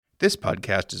This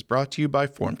podcast is brought to you by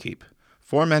FormKeep.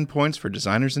 Form endpoints for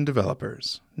designers and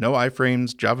developers. No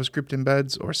iframes, JavaScript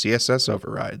embeds, or CSS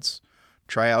overrides.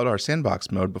 Try out our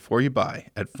sandbox mode before you buy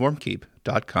at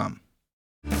formkeep.com.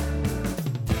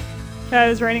 I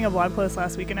was writing a blog post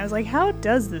last week and I was like, how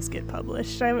does this get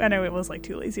published? I know it was like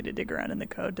too lazy to dig around in the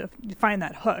code to find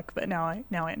that hook, but now I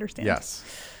understand. Yes.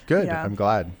 Good. Yeah. I'm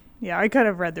glad. Yeah, I could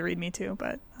have read the README too,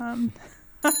 but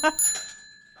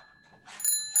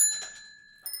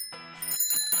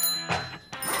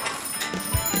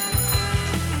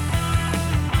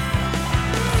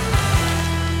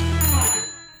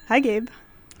Hi, Gabe.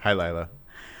 Hi, Lila.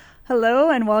 Hello,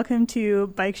 and welcome to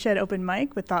Bike Shed Open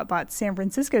Mic with Thoughtbot's San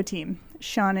Francisco team.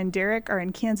 Sean and Derek are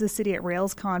in Kansas City at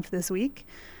RailsConf this week.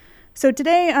 So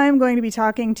today I'm going to be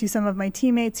talking to some of my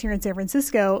teammates here in San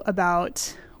Francisco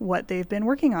about what they've been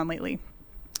working on lately.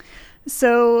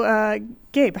 So,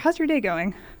 Gabe, how's your day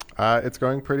going? It's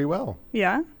going pretty well.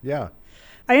 Yeah? Yeah.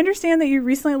 I understand that you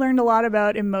recently learned a lot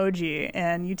about emoji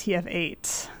and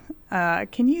UTF-8.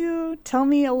 Can you tell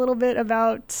me a little bit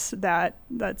about that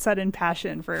sudden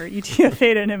passion for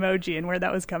UTF-8 and emoji and where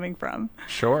that was coming from?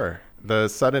 Sure. The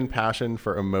sudden passion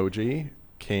for emoji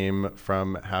came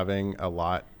from having a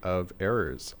lot of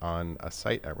errors on a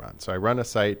site I run. So I run a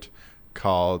site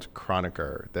called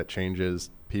Chroniker that changes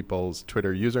people's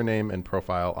Twitter username and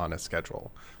profile on a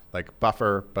schedule, like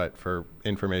Buffer, but for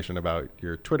information about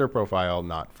your Twitter profile,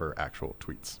 not for actual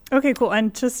tweets. Okay, cool.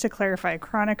 And just to clarify,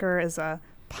 Chroniker is a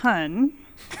pun.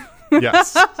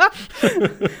 Yes.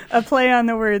 A play on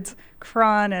the words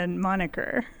cron and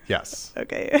moniker. Yes.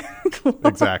 Okay. Cool.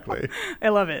 Exactly. I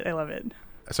love it.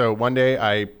 So one day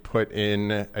I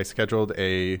scheduled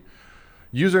a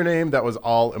username that was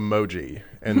all emoji.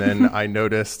 And then I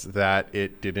noticed that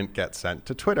it didn't get sent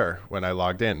to Twitter when I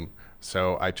logged in.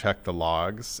 So I checked the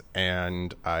logs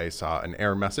and I saw an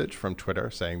error message from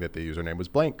Twitter saying that the username was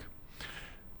blank,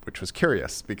 which was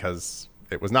curious because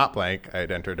it was not blank. I had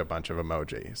entered a bunch of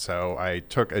emoji. So I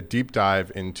took a deep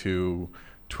dive into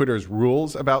Twitter's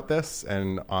rules about this,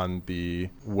 and on the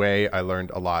way I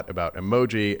learned a lot about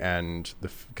emoji and the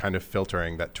kind of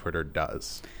filtering that Twitter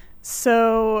does.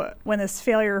 So when this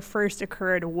failure first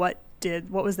occurred, what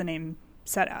was the name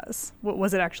set as?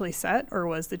 Was it actually set, or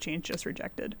was the change just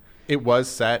rejected? It was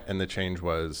set, and the change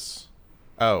was,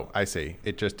 oh, I see.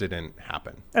 It just didn't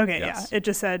happen. Okay, yes. Yeah. It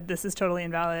just said, this is totally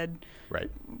invalid. Right.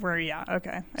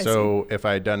 Okay. I so see. If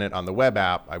I had done it on the web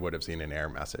app, I would have seen an error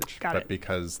message. Got but it.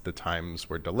 Because the times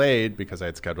were delayed, because I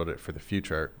had scheduled it for the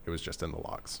future, it was just in the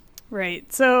logs. Right.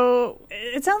 So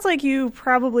it sounds like you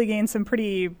probably gained some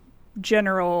pretty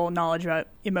general knowledge about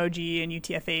emoji and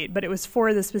UTF-8, but it was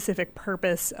for the specific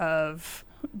purpose of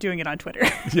doing it on Twitter.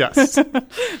 Yes.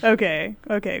 Okay,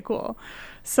 cool.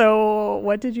 So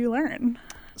what did you learn?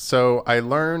 So I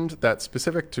learned that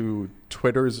specific to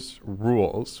Twitter's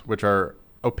rules, which are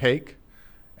opaque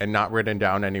and not written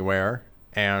down anywhere,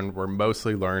 and were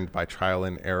mostly learned by trial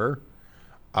and error,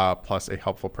 plus a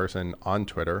helpful person on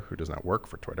Twitter who does not work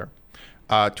for Twitter.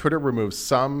 Twitter removes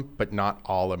some, but not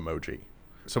all emoji.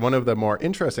 So one of the more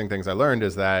interesting things I learned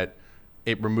is that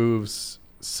it removes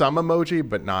some emoji,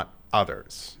 but not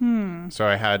others. So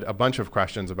I had a bunch of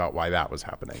questions about why that was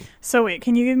happening. So wait,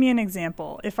 can you give me an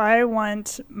example? If I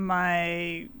want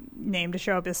my name to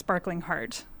show up as Sparkling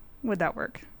Heart, would that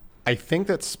work? I think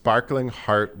that Sparkling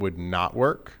Heart would not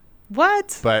work.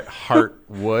 What? But Heart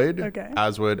would, Okay.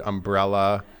 As would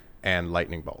Umbrella and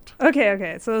Lightning Bolt.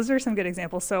 Okay. So those are some good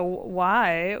examples. So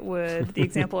why would the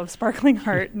example of Sparkling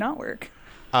Heart not work?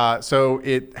 So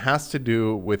it has to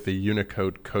do with the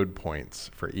Unicode code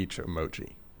points for each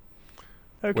emoji.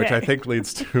 Okay. Which I think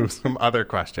leads to some other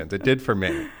questions. It did for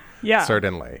me. Yeah.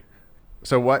 Certainly.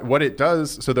 So what it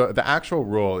does, so the actual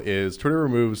rule is Twitter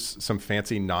removes some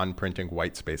fancy non-printing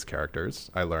white space characters,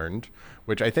 I learned,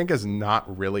 which I think is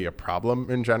not really a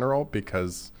problem in general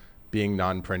because being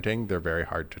non-printing, they're very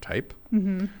hard to type.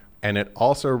 Mm-hmm. And it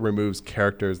also removes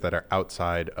characters that are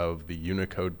outside of the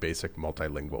Unicode basic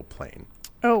multilingual plane.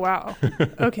 Oh, wow.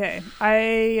 Okay.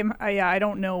 I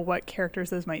don't know what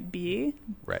characters those might be.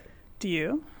 Right. Do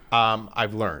you?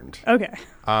 I've learned. Okay.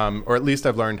 Or at least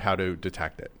I've learned how to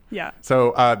detect it. Yeah.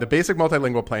 So the basic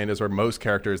multilingual plane is where most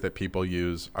characters that people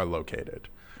use are located.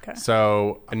 Okay.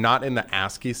 So not in the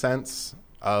ASCII sense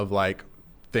of like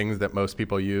things that most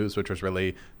people use, which was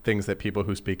really things that people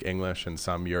who speak English and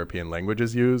some European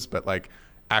languages use, but like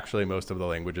actually most of the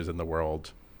languages in the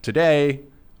world today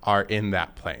are in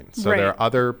that plane. So Right. There are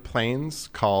other planes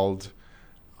called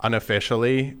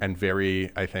unofficially and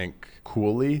very, I think,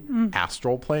 coolly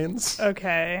astral planes.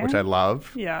 Okay. Which I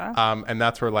love. Yeah. And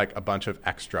that's where like a bunch of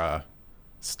extra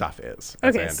stuff is,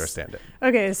 as I understand it.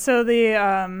 Okay, so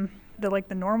the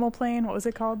normal plane, what was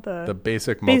it called? The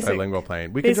basic multilingual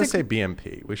plane. We could just say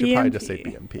BMP. We should probably just say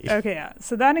BMP. Okay, yeah.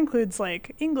 So that includes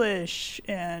like English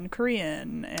and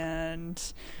Korean and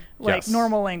like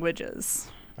normal languages.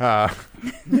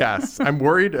 Yes. I'm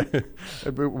worried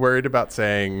about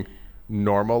saying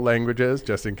normal languages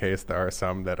just in case there are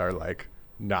some that are like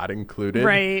not included.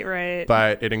 Right.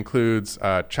 But it includes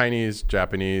Chinese,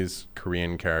 Japanese,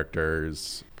 Korean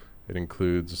characters. It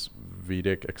includes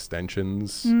Vedic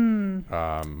extensions.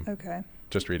 Okay.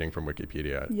 Just reading from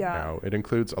Wikipedia now. It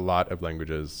includes a lot of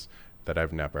languages that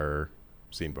I've never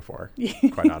seen before,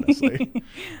 quite honestly.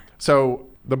 So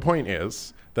the point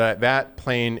is that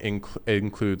plane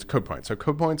includes code points. So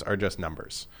code points are just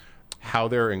numbers. How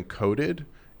they're encoded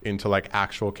into like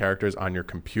actual characters on your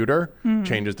computer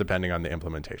changes depending on the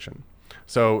implementation.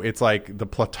 So it's like the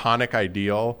platonic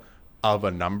ideal of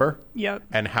a number. Yep.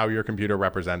 And how your computer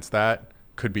represents that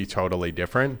could be totally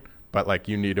different, but like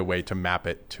you need a way to map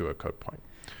it to a code point.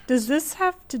 Does this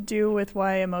have to do with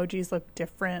why emojis look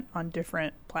different on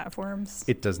different platforms?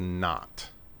 It does not.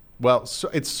 Well, so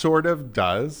it sort of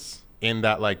does in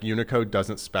that like Unicode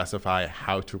doesn't specify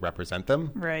how to represent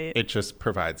them. Right. It just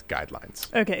provides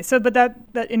guidelines. Okay, so but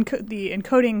the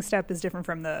encoding step is different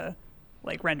from the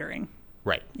like rendering.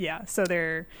 Right. Yeah, so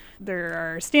there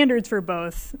are standards for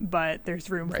both, but there's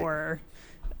room for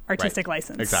artistic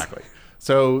license. Exactly.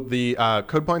 So the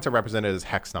code points are represented as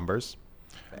hex numbers,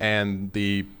 and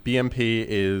the BMP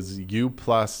is U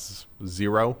plus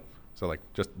 0, so like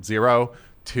just 0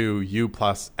 to U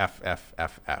plus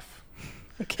FFFF.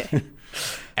 Okay.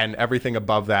 And everything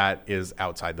above that is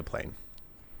outside the plane.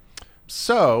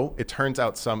 So it turns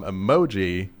out some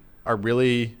emoji are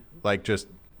really like just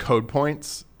code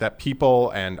points that people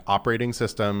and operating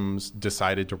systems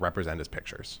decided to represent as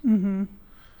pictures. Mm-hmm.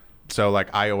 So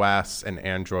like iOS and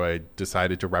Android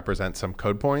decided to represent some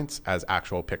code points as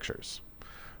actual pictures.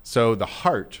 So the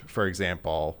heart, for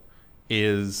example,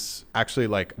 is actually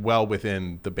like well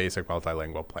within the basic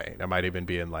multilingual plane. It might even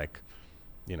be in like,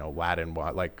 you know, Latin,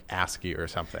 like ASCII or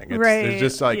something. It's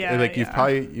just like,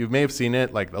 you may have seen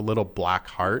it, like a little black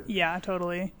heart. Yeah,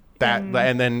 totally.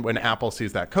 And then when Apple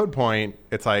sees that code point,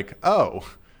 it's like, oh,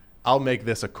 I'll make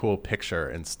this a cool picture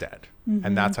instead. Mm-hmm.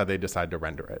 And that's how they decide to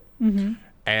render it. Mm-hmm.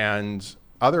 And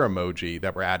other emoji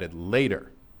that were added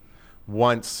later,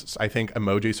 once I think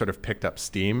emoji sort of picked up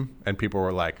steam and people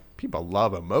were like, people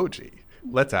love emoji.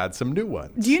 Let's add some new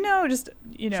ones. Do you know, just,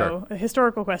 Sure.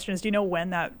 historical questions, do you know when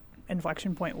that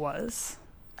inflection point was?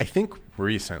 I think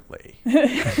recently.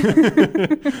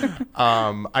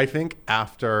 I think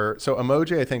after, so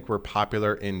emoji I think were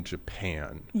popular in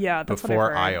Japan. Yeah, that's before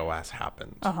what I've heard. iOS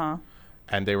happened. Uh-huh.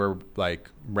 And they were like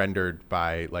rendered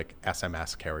by like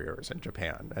SMS carriers in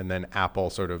Japan. And then Apple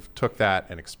sort of took that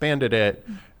and expanded it.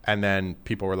 And then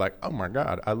people were like, oh my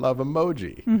God, I love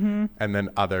emoji. Mm-hmm. And then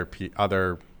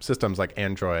other systems like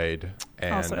Android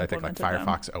and Also I think like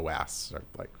Firefox them. OS are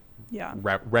like Yeah.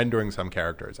 rendering some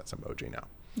characters as emoji now.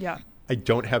 Yeah. I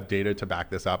don't have data to back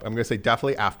this up. I'm going to say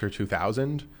definitely after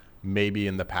 2000, maybe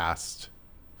in the past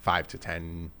 5 to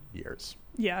 10 years.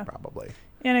 Yeah. Probably.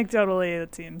 Anecdotally,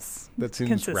 that seems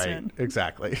consistent. Right.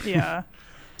 Exactly. Yeah.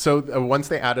 So once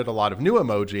they added a lot of new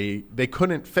emoji, they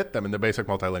couldn't fit them in the basic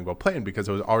multilingual plane because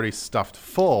it was already stuffed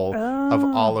full of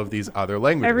all of these other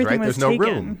languages, Everything right? was There's no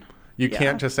taken. room. You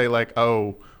can't just say like,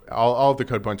 oh, all of the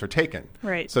code points are taken.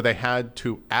 Right. So they had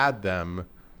to add them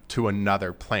to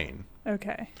another plane.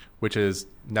 Okay. Which is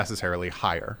necessarily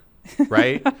higher,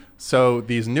 right? So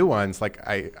these new ones, like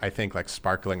I think like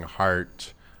Sparkling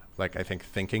Heart, like I think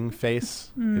Thinking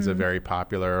Face is a very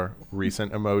popular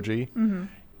recent emoji,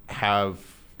 have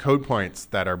code points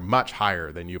that are much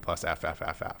higher than U plus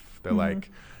FFFF. They're like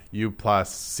U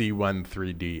plus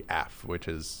C13DF, which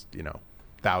is,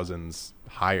 thousands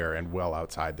higher and well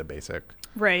outside the basic.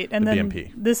 Right. And the then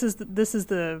BMP. this is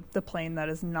the plane that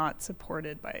is not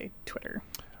supported by Twitter.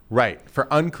 Right, for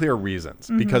unclear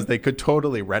reasons, because they could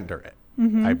totally render it,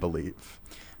 I believe.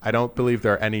 I don't believe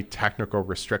there are any technical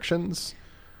restrictions.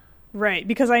 Right,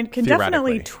 because I can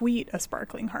definitely tweet a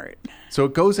Sparkling Heart. So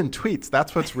it goes in tweets.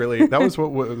 That was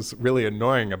what was really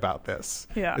annoying about this.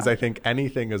 Yeah. Is I think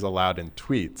anything is allowed in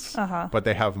tweets, but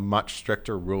they have much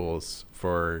stricter rules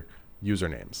for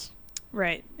usernames.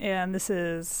 Right, and it's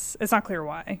not clear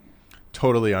why.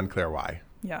 Totally unclear why.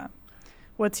 Yeah.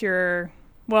 What's your...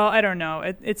 Well, I don't know.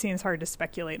 It seems hard to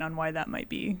speculate on why that might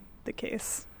be the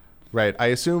case. Right. I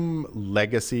assume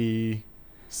legacy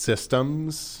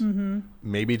systems,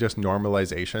 maybe just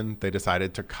normalization. They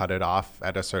decided to cut it off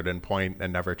at a certain point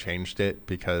and never changed it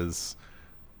because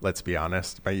let's be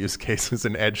honest, my use case is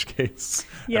an edge case.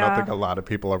 Yeah. I don't think a lot of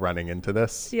people are running into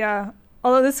this. Yeah.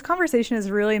 Although this conversation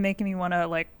is really making me want to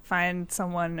like find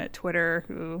someone at Twitter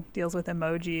who deals with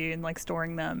emoji and like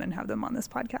storing them and have them on this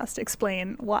podcast to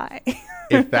explain why.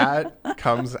 If that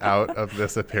comes out of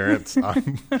this appearance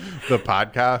on the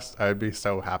podcast, I'd be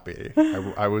so happy.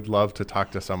 I would love to talk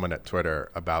to someone at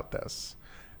Twitter about this.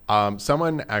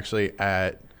 Someone actually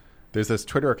there's this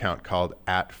Twitter account called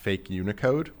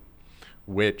 @FakeUnicode,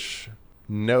 which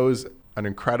knows an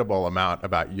incredible amount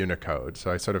about Unicode.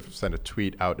 So I sort of sent a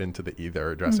tweet out into the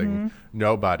ether addressing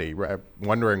nobody,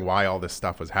 wondering why all this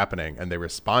stuff was happening. And they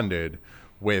responded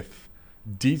with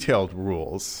detailed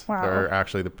rules. Wow. They're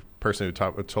actually the person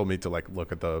who told me to like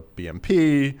look at the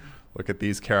BMP, look at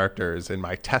these characters in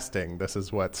my testing. This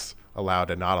is what's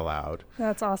allowed and not allowed.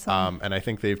 That's awesome. And I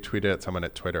think they've tweeted at someone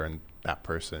at Twitter and that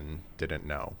person didn't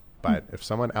know. But if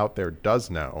someone out there does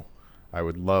know, I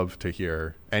would love to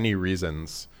hear any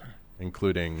reasons,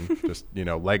 including just,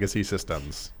 legacy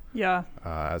systems, Yeah.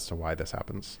 as to why this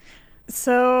happens.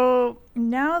 So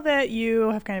now that you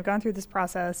have kind of gone through this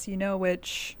process, you know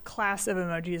which class of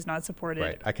emoji is not supported.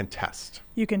 Right. I can test.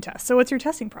 You can test. So what's your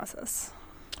testing process?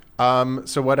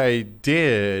 So what I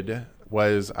did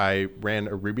was I ran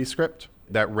a Ruby script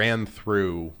that ran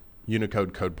through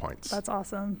Unicode code points. That's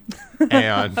awesome.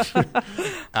 And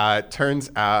it turns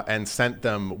out, and sent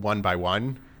them one by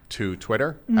one to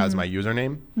Twitter as my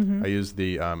username. I used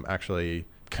the actually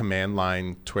command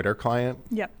line Twitter client.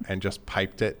 Yep. And just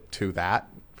piped it to that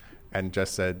and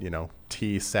just said,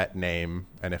 T set name.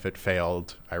 And if it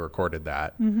failed, I recorded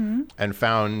that and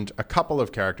found a couple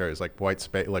of characters like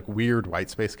weird white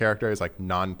space characters, like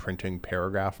non-printing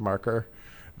paragraph marker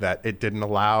that it didn't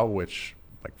allow, which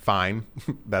fine,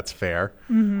 that's fair.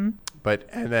 But,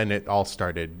 and then it all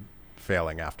started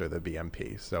failing after the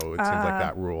BMP. So it seems like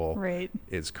that rule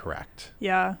is correct.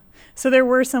 Yeah. So there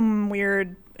were some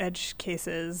weird edge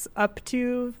cases up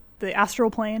to the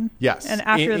astral plane. Yes. And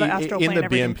after the astral plane, in the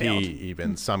everything BMP, failed.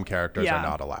 Even some characters are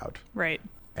not allowed. Right.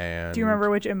 And do you remember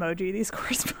which emoji these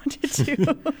corresponded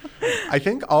to? I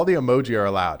think all the emoji are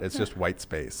allowed. It's just white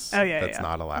space that's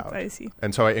not allowed. I see.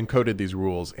 And so I encoded these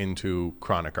rules into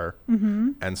Chroniker.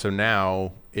 And so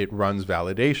now it runs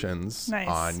validations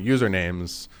on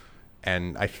usernames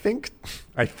and I think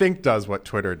does what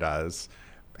Twitter does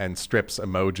and strips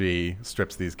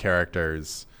these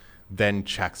characters, then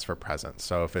checks for presence.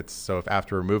 So if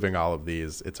after removing all of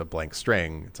these, it's a blank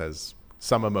string, it says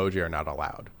some emoji are not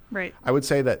allowed. Right. I would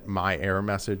say that my error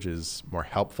message is more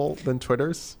helpful than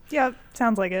Twitter's. Yeah,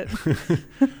 sounds like it.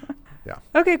 Yeah.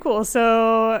 Okay, cool.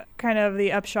 So kind of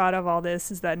the upshot of all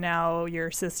this is that now your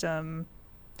system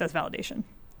does validation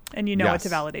and you know what to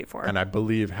validate for. And I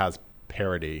believe has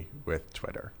parity with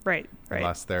Twitter. Right.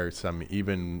 Unless there's some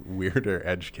even weirder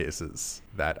edge cases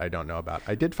that I don't know about.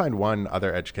 I did find one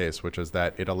other edge case, which is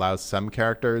that it allows some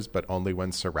characters, but only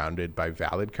when surrounded by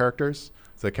valid characters.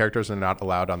 So the characters are not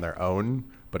allowed on their own,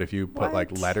 but if you put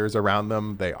letters around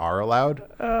them, they are allowed.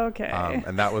 Okay.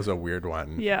 And that was a weird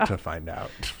one to find out.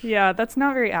 Yeah, that's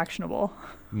not very actionable.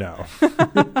 No.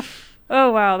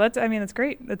 Oh, wow. That's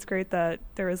great. It's great that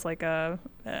there is an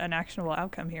actionable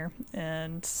outcome here.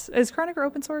 And is Chroniker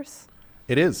open source?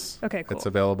 It is. Okay, cool. It's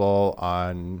available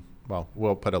on,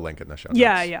 we'll put a link in the show notes.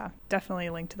 Yeah. Definitely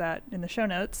a link to that in the show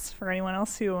notes for anyone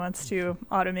else who wants to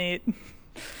automate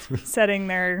setting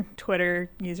their Twitter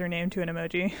username to an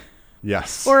emoji.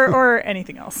 Yes. Or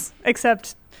anything else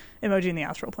except emoji in the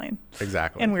astral plane.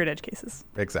 Exactly. And weird edge cases.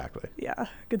 Exactly. Yeah.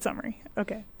 Good summary.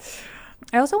 Okay.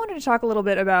 I also wanted to talk a little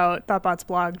bit about Thoughtbot's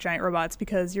blog, Giant Robots,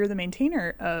 because you're the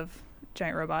maintainer of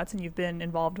Giant Robots and you've been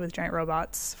involved with Giant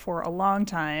Robots for a long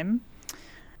time.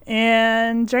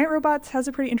 And Giant Robots has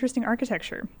a pretty interesting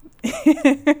architecture.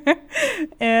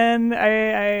 And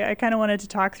I kind of wanted to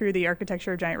talk through the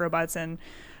architecture of Giant Robots and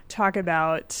talk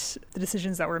about the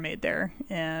decisions that were made there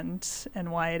and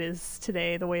why it is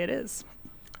today the way it is.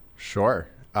 Sure.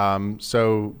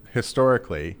 So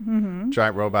historically,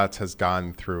 Giant Robots has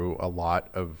gone through a lot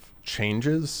of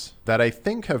changes that I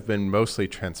think have been mostly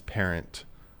transparent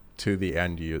to the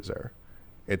end user.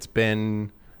 It's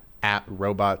been at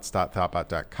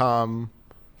robots.thoughtbot.com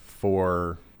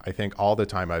for, I think, all the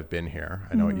time I've been here.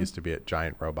 I know it used to be at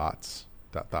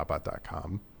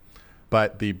giantrobots.thoughtbot.com.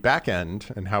 But the back end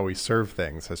and how we serve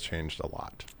things has changed a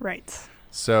lot. Right.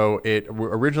 So it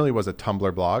originally was a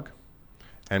Tumblr blog.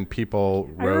 And people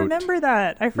wrote... I remember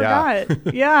that. I forgot.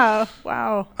 Yeah.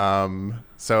 Wow.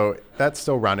 So that's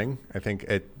still running. I think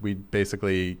we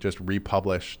basically just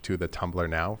republish to the Tumblr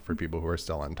now for people who are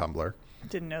still on Tumblr.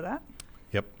 Didn't know that.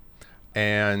 Yep.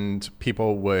 And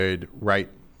people would write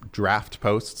draft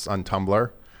posts on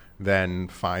Tumblr. then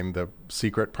find the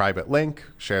secret private link,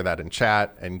 share that in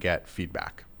chat, and get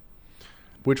feedback,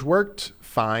 which worked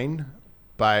fine,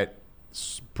 but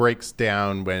breaks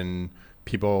down when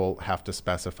people have to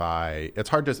specify. It's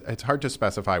hard to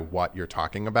specify what you're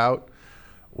talking about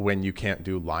when you can't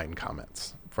do line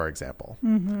comments, for example.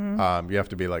 Mm-hmm. You have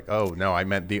to be like, oh, no, I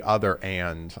meant the other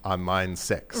and on line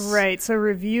 6. Right. So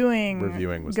reviewing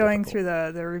was going difficult. through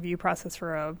the review process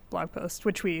for a blog post,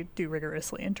 which we do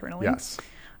rigorously internally. Yes.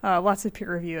 Lots of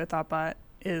peer review at ThoughtBot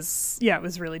it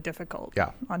was really difficult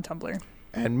on Tumblr.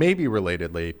 And maybe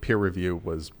relatedly, peer review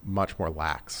was much more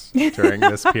lax during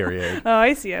this period. Oh,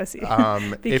 I see.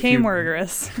 Became more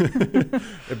rigorous.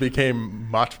 It became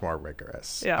much more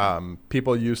rigorous. Yeah.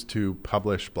 People used to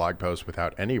publish blog posts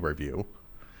without any review.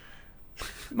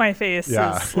 My face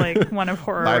is like one of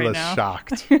horror right Lila's now.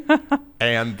 shocked.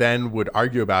 And then would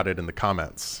argue about it in the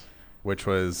comments, which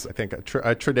was, I think,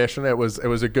 a tradition. It was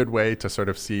a good way to sort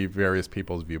of see various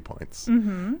people's viewpoints.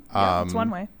 Mm-hmm. Yeah, that's one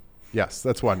way. Yes,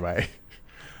 that's one way.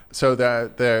 So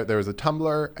there was a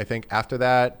Tumblr. I think after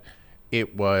that,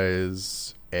 it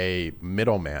was a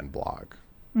Middleman blog.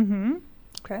 Mm-hmm.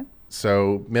 Okay.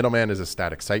 So Middleman is a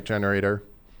static site generator.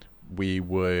 We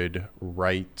would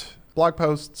write blog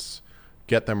posts,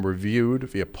 get them reviewed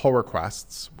via pull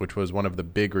requests, which was one of the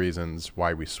big reasons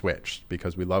why we switched,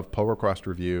 because we love pull request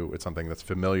review. It's something that's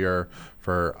familiar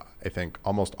for, I think,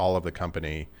 almost all of the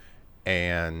company,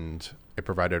 and it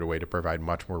provided a way to provide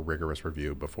much more rigorous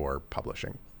review before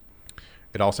publishing.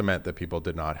 It also meant that people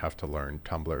did not have to learn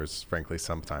Tumblr's, frankly,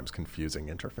 sometimes confusing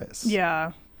interface.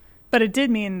 Yeah. But it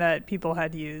did mean that people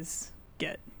had to use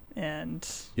Git and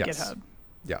GitHub.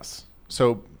 Yes.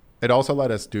 So it also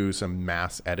let us do some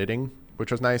mass editing,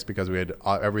 which was nice because we had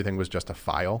everything was just a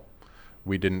file.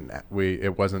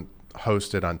 It wasn't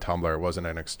hosted on Tumblr. It wasn't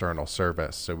an external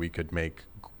service. So we could make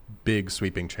big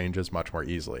sweeping changes much more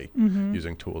easily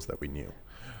using tools that we knew.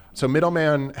 So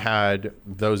Middleman had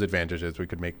those advantages. We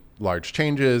could make large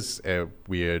changes.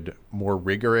 We had more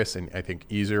rigorous and, I think,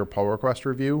 easier pull request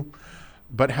review,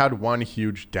 but had one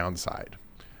huge downside.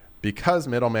 Because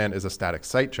Middleman is a static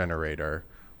site generator,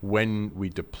 when we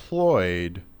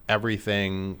deployed,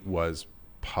 everything was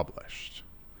published.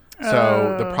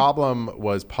 So the problem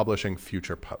was publishing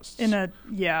future posts.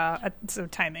 So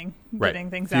timing, right. Getting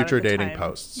things future out at the dating time.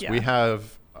 posts. Yeah. We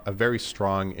have a very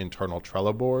strong internal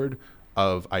Trello board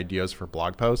of ideas for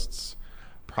blog posts.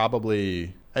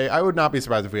 Probably, I would not be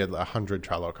surprised if we had 100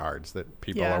 Trello cards that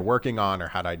people are working on or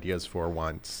had ideas for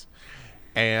once,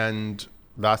 and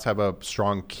thus have a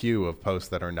strong queue of posts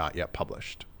that are not yet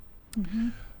published. Mm-hmm.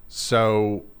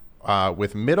 So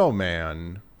with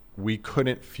Middleman, we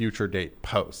couldn't future date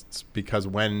posts because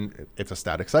when it's a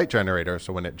static site generator,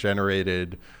 so when it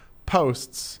generated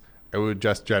posts, it would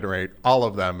just generate all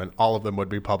of them and all of them would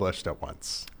be published at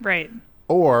once. Right.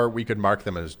 Or we could mark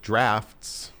them as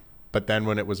drafts, but then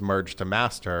when it was merged to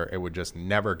master, it would just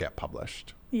never get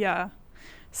published. Yeah.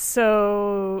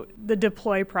 So the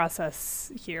deploy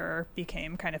process here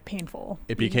became kind of painful.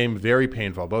 It became very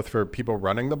painful, both for people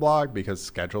running the blog because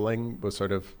scheduling was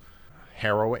sort of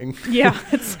harrowing. Yeah,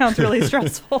 it sounds really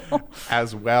stressful.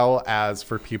 As well as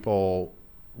for people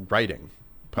writing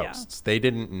posts. Yeah. They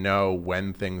didn't know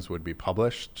when things would be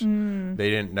published. They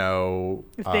didn't know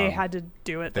if they had to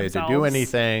do it themselves. They had to do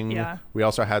anything. Yeah. We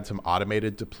also had some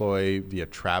automated deploy via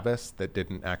Travis that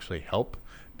didn't actually help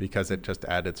because it just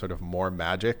added sort of more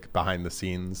magic behind the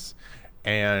scenes.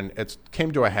 And it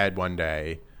came to a head one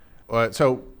day.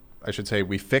 So I should say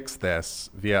we fixed this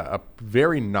via a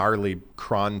very gnarly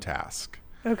cron task.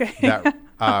 Okay. That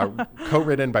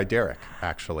co-written by Derek,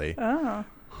 actually. Oh.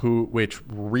 Which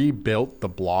rebuilt the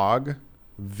blog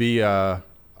via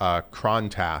a cron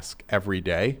task every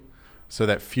day so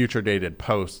that future dated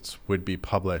posts would be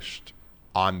published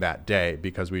on that day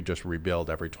because we just rebuild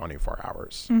every 24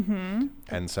 hours. Mm-hmm.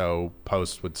 And so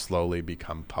posts would slowly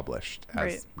become published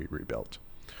as we rebuilt.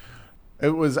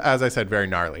 It was, as I said, very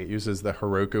gnarly. It uses the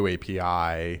Heroku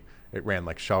API. It ran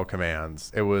like shell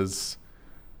commands.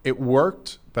 It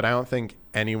worked, but I don't think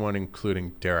anyone,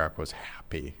 including Derek, was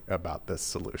happy about this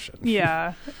solution.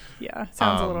 Yeah.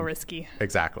 Sounds a little risky.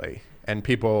 Exactly. And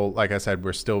people, like I said,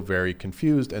 were still very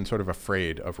confused and sort of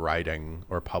afraid of writing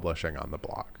or publishing on the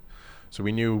blog. So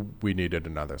we knew we needed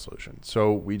another solution.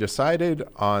 So we decided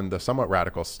on the somewhat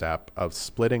radical step of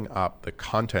splitting up the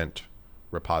content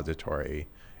repository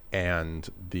and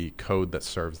the code that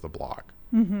serves the blog.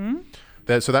 Mm-hmm.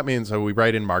 So that means we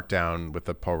write in Markdown with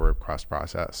the pull request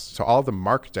process. So all of the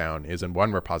Markdown is in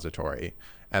one repository,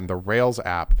 and the Rails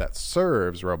app that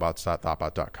serves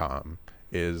robots.thoughtbot.com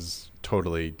is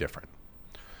totally different.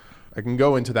 I can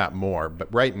go into that more,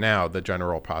 but right now the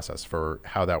general process for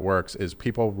how that works is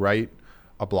people write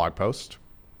a blog post.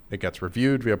 It gets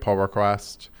reviewed via pull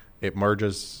request. It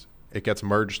gets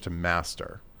merged to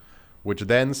master, which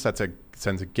then sends a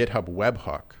GitHub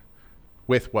webhook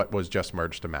with what was just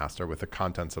merged to master, with the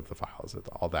contents of the files,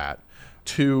 all that,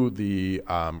 to the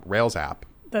Rails app,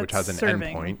 which has an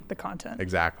endpoint. The content.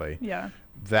 Exactly. Yeah.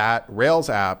 That Rails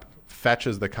app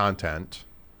fetches the content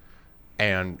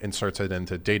and inserts it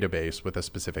into database with a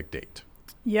specific date.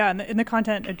 Yeah, and in the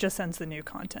content, it just sends the new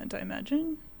content, I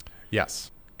imagine.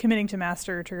 Yes. Committing to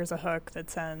master triggers a hook that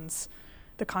sends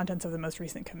the contents of the most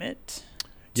recent commit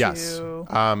to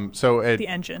the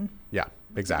engine. Yeah,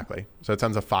 exactly. So it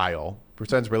sends a file. It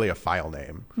sends really a file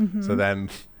name. Mm-hmm. So then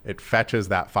it fetches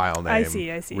that file name, I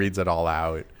see. reads it all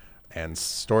out, and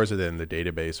stores it in the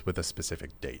database with a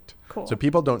specific date. Cool. So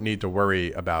people don't need to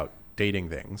worry about dating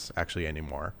things actually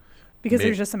anymore. Because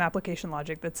there's just some application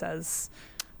logic that says...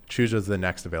 chooses the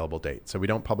next available date. So we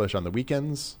don't publish on the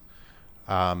weekends,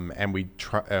 and we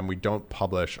don't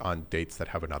publish on dates that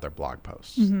have another blog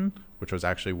post, which was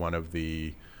actually one of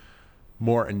the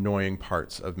more annoying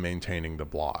parts of maintaining the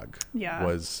blog. Yeah.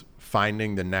 Was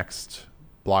finding the next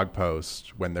blog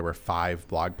post when there were 5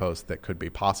 blog posts that could be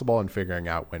possible and figuring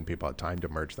out when people had time to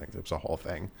merge things. It was a whole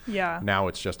thing. Yeah. Now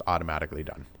it's just automatically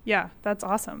done. Yeah, that's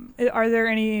awesome. Are there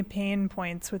any pain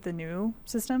points with the new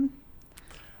system?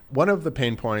 One of the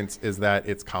pain points is that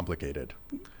it's complicated.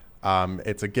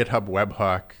 It's a GitHub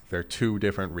webhook. There are 2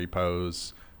 different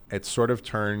repos. It's sort of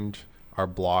turned our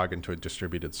blog into a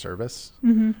distributed service.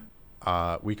 Mm-hmm.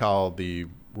 We call the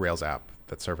Rails app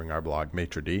that's serving our blog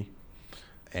Maitre-D.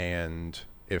 And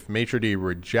if Maitre-D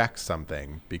rejects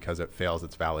something because it fails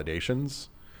its validations,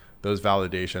 those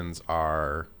validations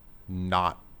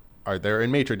they're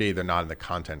in Maitre-D, they're not in the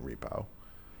content repo.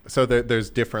 So there's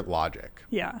different logic.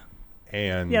 Yeah.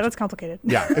 And yeah, that's complicated.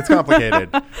 Yeah, it's complicated.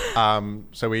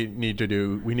 So we need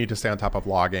to stay on top of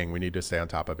logging. We need to stay on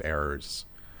top of errors.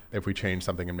 If we change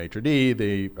something in Maitre-D,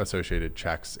 the associated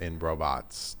checks in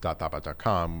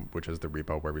robots.thoughtbot.com, which is the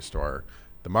repo where we store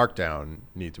the markdown,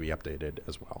 need to be updated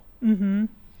as well. Mm-hmm.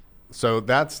 So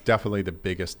that's definitely the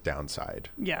biggest downside.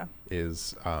 Yeah.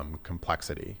 Is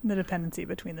complexity. The dependency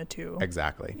between the 2.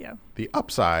 Exactly. Yeah. The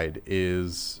upside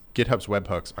is GitHub's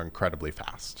webhooks are incredibly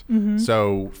fast. Mm-hmm.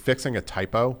 So fixing a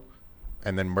typo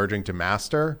and then merging to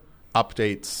master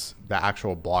updates the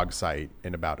actual blog site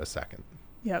in about a second.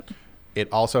 Yep.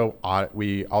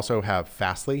 We also have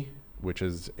Fastly, which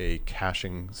is a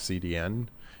caching CDN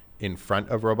in front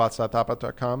of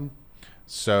robots.thoughtbot.com.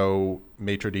 So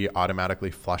Maitre-D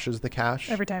automatically flushes the cache.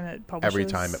 Every time it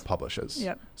publishes.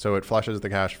 Yep. So it flushes the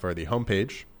cache for the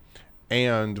homepage.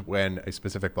 And when a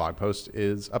specific blog post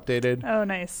is updated, oh,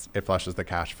 nice, it flushes the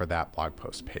cache for that blog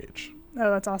post page. Oh,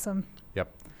 that's awesome.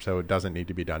 Yep. So it doesn't need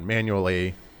to be done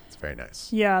manually. It's very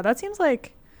nice. Yeah, that seems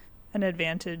like an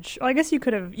advantage. Well, I guess you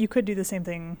could do the same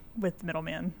thing with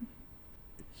middleman.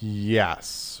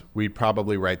 Yes. We'd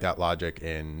probably write that logic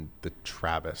in the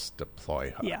Travis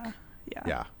deploy hook. Yeah.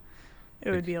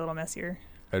 It would be a little messier.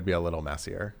 It would be a little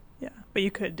messier. Yeah, but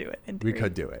you could do it in theory. We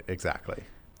could do it, exactly.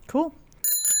 Cool.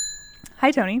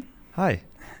 Hi, Tony. Hi.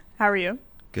 How are you?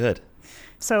 Good.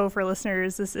 So for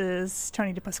listeners, this is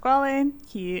Tony DePasquale.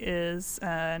 He is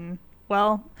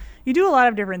you do a lot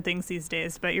of different things these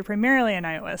days, but you're primarily an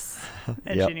iOS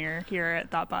engineer here at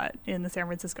Thoughtbot in the San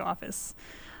Francisco office.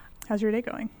 How's your day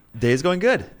going? Day's going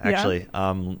good, actually.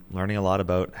 Yeah. Learning a lot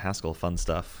about Haskell, fun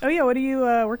stuff. Oh, yeah. What are you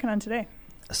working on today?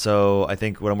 So I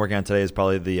think what I'm working on today is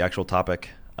probably the actual topic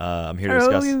I'm here to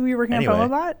discuss. Oh, you're working on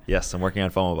FOMOBot? Yes, I'm working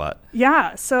on FOMOBot.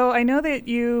 Yeah. So I know that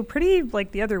you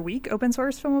the other week open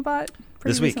source FOMOBot.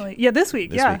 This week. Recently. Yeah, this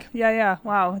week. Yeah.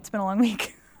 Wow. It's been a long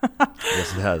week.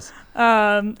 Yes, it has.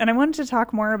 And I wanted to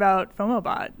talk more about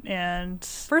FOMOBot. And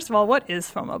first of all, what is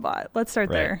FOMOBot? Let's start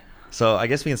there. So I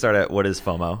guess we can start at what is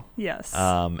FOMO. Yes.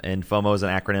 And FOMO is an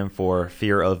acronym for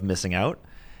fear of missing out.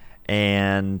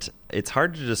 And it's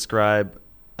hard to describe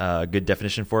a good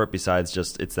definition for it besides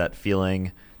just it's that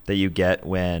feeling that you get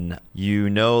when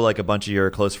like a bunch of your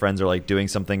close friends are like doing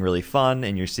something really fun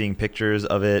and you're seeing pictures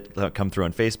of it come through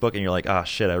on Facebook and you're like, oh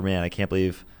shit, I can't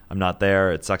believe I'm not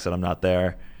there. It sucks that I'm not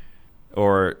there.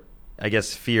 Or I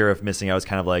guess fear of missing out is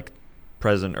kind of like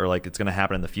present or like it's going to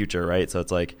happen in the future, right? So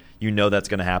it's like that's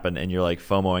going to happen and you're like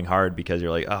FOMOing hard because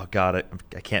you're like, oh god,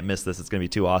 I can't miss this. It's going to be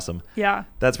too awesome. Yeah.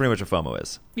 That's pretty much what FOMO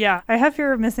is. Yeah. I have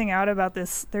fear of missing out about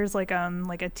this. There's like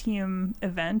a team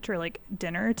event or like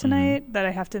dinner tonight that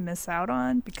I have to miss out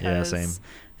on because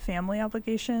family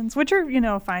obligations, which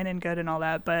are, fine and good and all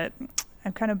that, but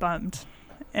I'm kind of bummed.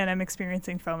 and I'm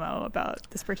experiencing FOMO about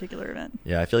this particular event.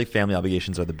 Yeah, I feel like family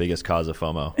obligations are the biggest cause of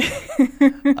FOMO.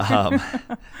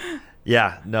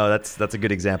 Yeah, no, that's a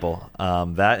good example.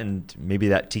 That and maybe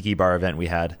that tiki bar event we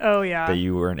had. Oh, yeah. That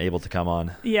you weren't able to come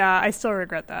on. Yeah, I still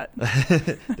regret that.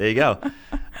 There you go.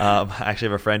 I actually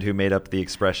have a friend who made up the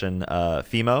expression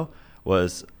FEMO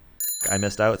was I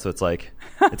missed out, so it's like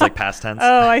past tense.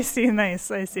 Oh, I see. Nice.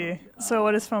 I see. So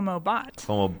what is FOMO bot?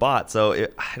 FOMO bot. So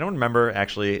I don't remember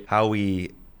actually how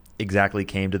we exactly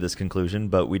came to this conclusion,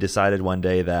 but we decided one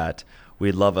day that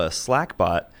we'd love a Slack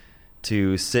bot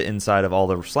to sit inside of all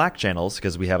the Slack channels,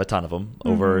 because we have a ton of them,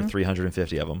 over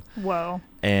 350 of them. Whoa.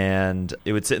 And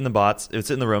it would sit in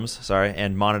the rooms,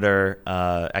 and monitor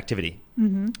activity.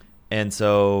 And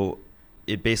so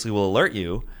it basically will alert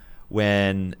you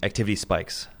when activity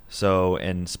spikes. So,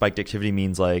 and spiked activity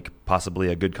means like possibly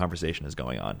a good conversation is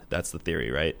going on. That's the theory,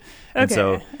 right? And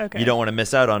so you don't want to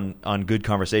miss out on good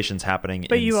conversations happening in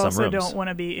some rooms. But you also don't want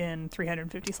to be in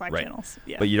 350 Slack channels.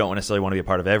 Yeah. But you don't necessarily want to be a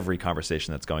part of every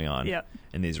conversation that's going on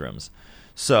in these rooms.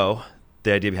 So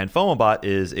the idea behind FOMObot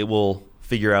is it will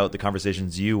figure out the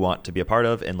conversations you want to be a part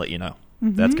of and let you know.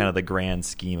 That's kind of the grand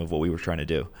scheme of what we were trying to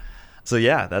do. So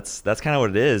yeah, that's kind of what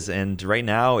it is. And right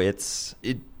now it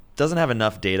doesn't have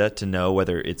enough data to know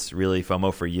whether it's really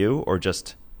FOMO for you or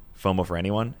just FOMO for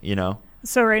anyone,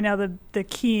 So right now the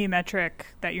key metric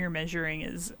that you're measuring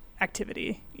is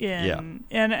activity and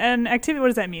activity. What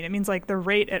does that mean? It means like the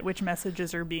rate at which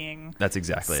messages are being That's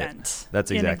exactly sent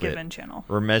That's exactly in a given channel.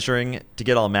 We're measuring, to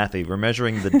get all mathy, we're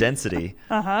measuring the density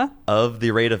of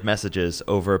the rate of messages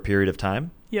over a period of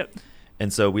time. Yep.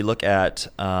 And so we look at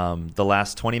the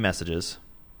last 20 messages,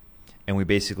 and we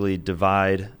basically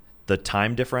divide the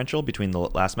time differential between the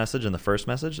last message and the first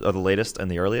message, or the latest and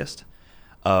the earliest,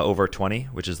 over 20,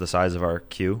 which is the size of our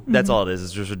queue. That's all it is.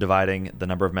 It's just dividing the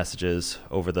number of messages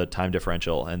over the time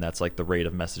differential, and that's like the rate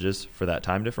of messages for that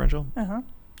time differential. And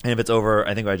if it's over,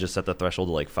 I think I just set the threshold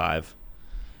to like 5,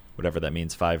 whatever that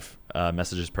means, 5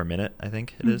 messages per minute, I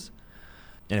think it is.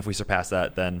 And if we surpass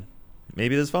that, then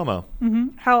maybe there's FOMO.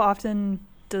 How often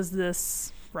does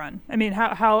this run? I mean,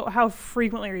 how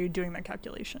frequently are you doing that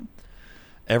calculation?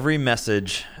 Every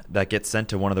message that gets sent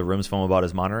to one of the rooms FOMObot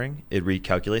is monitoring, it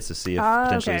recalculates to see if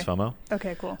potentially it's FOMO.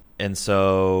 Okay, cool. And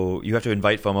so you have to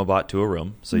invite FOMObot to a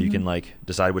room, so you can like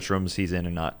decide which rooms he's in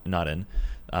and not in.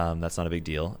 That's not a big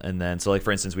deal. And then, so like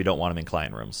for instance, we don't want him in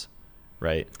client rooms,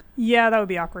 right? Yeah, that would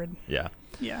be awkward. Yeah.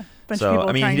 Yeah. So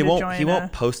I mean, he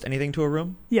won't post anything to a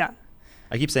room. Yeah.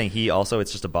 I keep saying he also,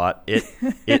 it's just a bot.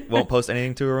 It won't post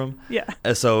anything to a room. Yeah.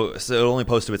 So it'll only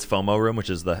post to its FOMO room, which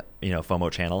is the FOMO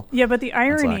channel. Yeah, but the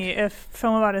irony, if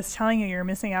FOMObot is telling you you're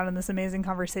missing out on this amazing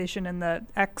conversation in the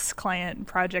X client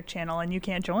project channel and you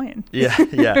can't join. Yeah,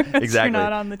 exactly. You're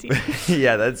not on the team.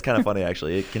 Yeah, that's kind of funny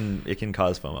actually. It can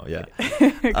cause FOMO.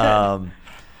 Yeah.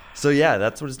 So yeah,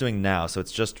 that's what it's doing now. So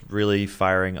it's just really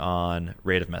firing on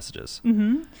rate of messages.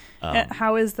 And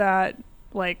how is that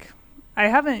like? I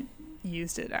haven't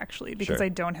used it actually because I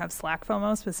don't have Slack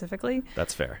FOMO specifically.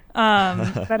 That's fair.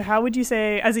 But how would you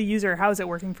say, as a user, how is it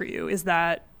working for you? Is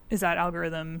that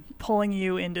algorithm pulling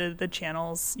you into the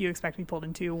channels you expect to be pulled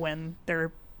into when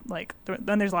they're like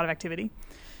when there's a lot of activity?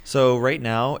 So right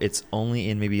now it's only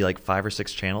in maybe like 5 or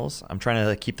 6 channels. I'm trying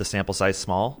to keep the sample size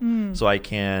small so I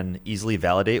can easily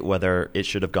validate whether it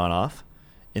should have gone off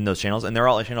in those channels. And they're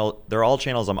all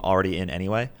channels I'm already in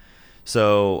anyway.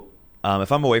 So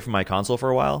if I'm away from my console for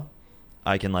a while,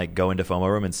 I can like go into FOMO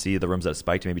room and see the rooms that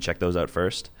spiked and maybe check those out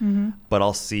first. But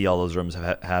I'll see all those rooms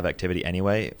have activity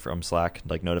anyway from Slack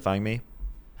like notifying me.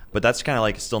 But that's kind of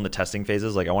like still in the testing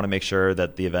phases. Like I want to make sure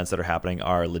that the events that are happening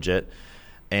are legit.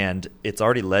 And it's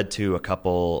already led to a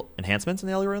couple enhancements in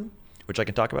the algorithm, which I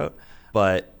can talk about.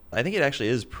 But I think it actually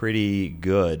is pretty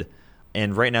good.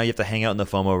 And right now you have to hang out in the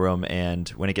FOMO room, and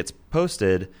when it gets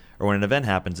posted or when an event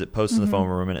happens, it posts in the FOMO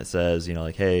room and it says,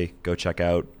 like, hey, go check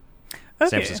out San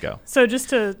Francisco. So just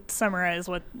to summarize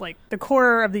what like the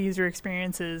core of the user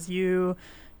experience is, you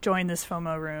join this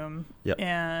FOMO room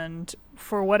and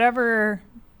for whatever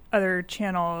other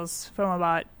channels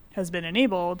FOMObot has been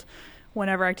enabled,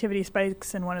 whenever activity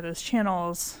spikes in one of those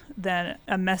channels, then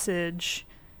a message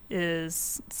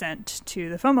is sent to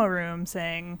the FOMO room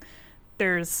saying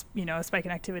there's, a spike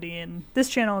in activity in this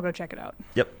channel, go check it out.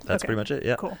 Yep, that's pretty much it.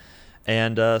 Yeah. Cool.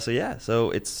 And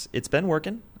so it's been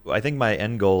working. I think my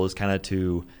end goal is kind of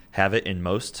to have it in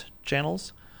most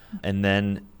channels and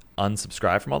then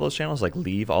unsubscribe from all those channels, like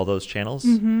leave all those channels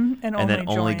and then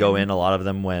only go in a lot of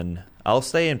them when I'll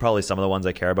stay in probably some of the ones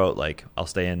I care about. Like I'll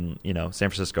stay in, San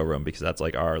Francisco room because that's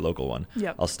like our local one.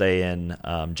 Yep. I'll stay in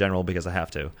general because I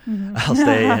have to. Mm-hmm.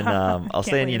 I'll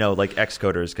stay in, like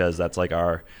ex-coders because that's like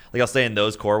I'll stay in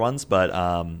those core ones, but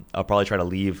I'll probably try to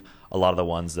leave a lot of the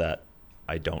ones that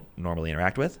I don't normally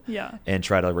interact with. Yeah. And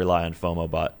try to rely on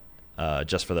FOMOBot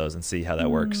just for those and see how that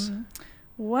works.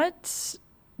 What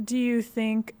do you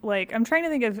think, like, I'm trying to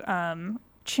think of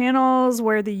channels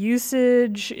where the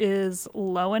usage is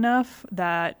low enough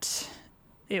that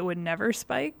it would never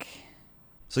spike?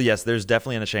 So yes, there's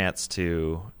definitely a chance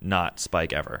to not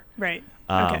spike ever. Right.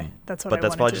 Okay. That's what but I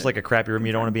that's wanted probably to just like a crappy room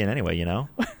you don't want to be in anyway,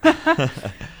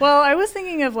 Well, I was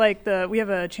thinking of like we have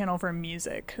a channel for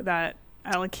music that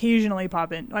I'll occasionally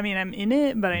pop in. I mean, I'm in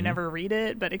it, but I never read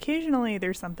it. But occasionally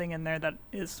there's something in there that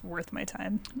is worth my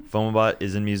time. FOMOBot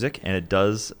is in music, and it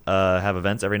does have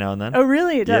events every now and then. Oh,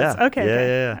 really? It does? Yeah. Okay.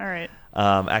 Yeah. All right.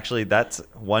 Actually, that's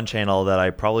one channel that I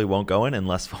probably won't go in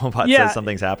unless FOMOBot says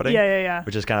something's happening. Yeah.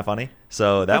 Which is kind of funny.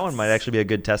 So that one might actually be a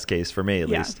good test case for me, at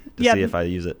least, to see if I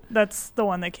use it. That's the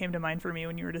one that came to mind for me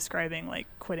when you were describing like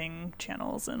quitting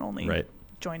channels and only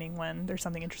joining when there's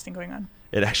something interesting going on.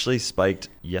 It actually spiked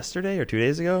yesterday or 2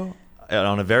 days ago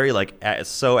on a very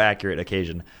so accurate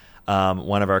occasion.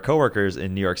 One of our coworkers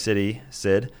in New York City,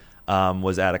 Sid,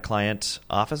 was at a client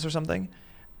office or something,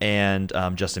 and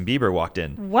Justin Bieber walked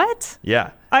in. What?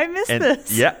 Yeah. I missed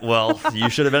this. Yeah, well, you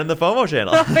should have been in the FOMO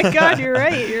channel. Oh my God, you're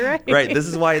right. Right, this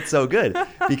is why it's so good.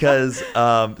 Because,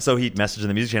 so he messaged in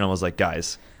the music channel and was like,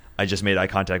 guys, I just made eye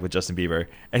contact with Justin Bieber.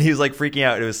 And he was like freaking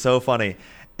out. It was so funny.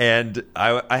 And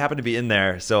I happened to be in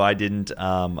there, so I didn't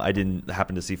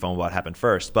happen to see FOMOBot happen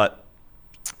first. But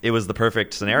it was the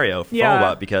perfect scenario for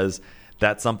FOMOBot because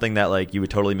that's something that like you would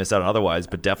totally miss out on otherwise,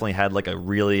 but definitely had like a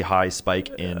really high spike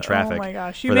in traffic. Oh my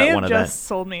gosh, you for may that have one just event.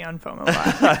 Sold me on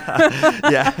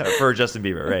FOMOBot. Yeah, for Justin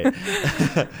Bieber,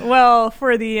 right? Well,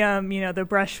 for the the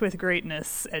brush with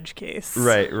greatness edge case.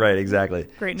 Right, exactly.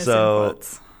 Greatness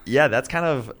inputs. Yeah,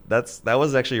 that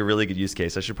was actually a really good use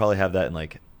case. I should probably have that in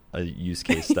like a use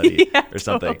case study or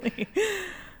something. Totally.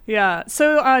 Yeah.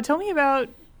 So tell me about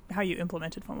how you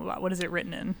implemented FOMOBot. What is it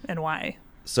written in and why?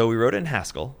 So we wrote it in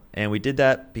Haskell, and we did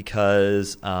that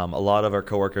because a lot of our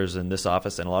coworkers in this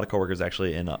office and a lot of coworkers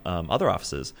actually in other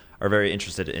offices are very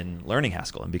interested in learning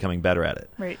Haskell and becoming better at it.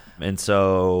 Right. And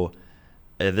so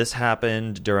this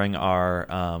happened during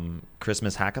our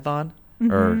Christmas hackathon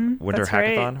or winter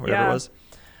hackathon, whatever it was.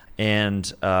 And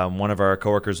one of our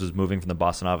coworkers was moving from the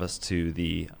Boston office to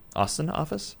the Austin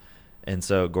office, and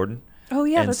so Gordon. Oh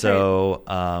yeah, that's right. And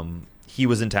so he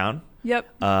was in town. Yep.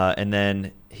 And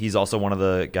then he's also one of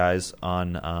the guys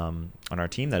on our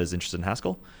team that is interested in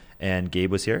Haskell. And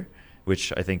Gabe was here,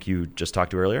 which I think you just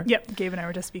talked to earlier. Yep, Gabe and I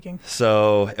were just speaking.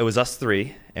 So it was us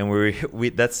three, and we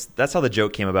that's how the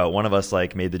joke came about. One of us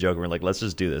like made the joke, and we're like, let's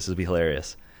just do this. It'll be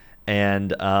hilarious.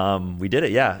 And we did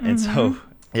it, yeah. And so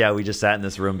we just sat in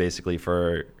this room basically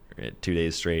for 2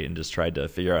 days straight and just tried to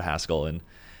figure out Haskell. And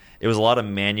it was a lot of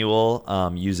manual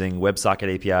using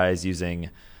WebSocket APIs,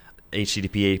 using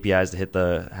HTTP APIs to hit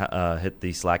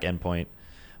the Slack endpoint.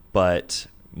 But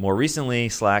more recently,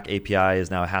 Slack API is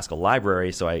now a Haskell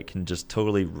library, so I just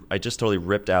totally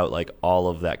ripped out like all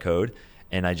of that code,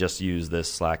 and I just use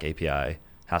this Slack API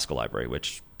Haskell library,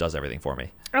 which does everything for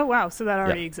me. Oh wow, so that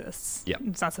already exists. Yeah,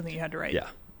 it's not something you had to write. Yeah,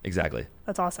 exactly.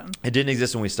 That's awesome. It didn't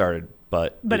exist when we started,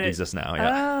 but it exists now.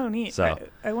 Yeah. Oh, neat. So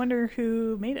I wonder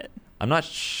who made it. I'm not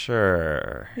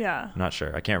sure. Yeah. I'm not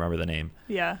sure. I can't remember the name.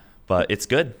 Yeah. But it's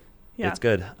good. Yeah. It's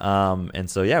good. And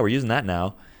so, we're using that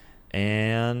now.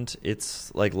 And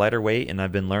it's like lighter weight, and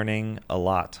I've been learning a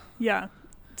lot. Yeah.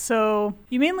 So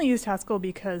you mainly used Haskell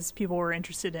because people were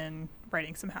interested in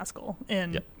writing some Haskell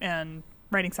and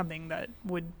writing something that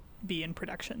would be in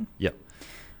production. Yep.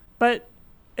 But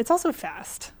it's also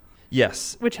fast.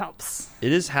 Yes. Which helps.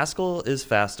 It is. Haskell is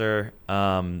faster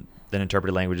than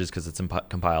interpreted languages because it's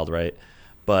compiled, right?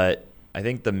 But I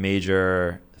think the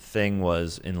major thing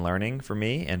was in learning for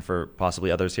me and for possibly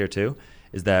others here too,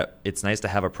 is that it's nice to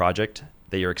have a project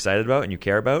that you're excited about and you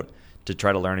care about to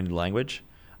try to learn a new language.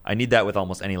 I need that with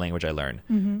almost any language I learn,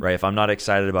 right? If I'm not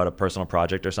excited about a personal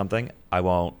project or something, I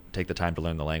won't take the time to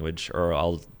learn the language, or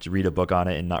I'll read a book on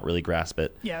it and not really grasp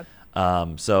it. Yeah.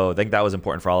 So I think that was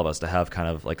important for all of us to have kind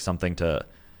of like something to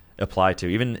apply to.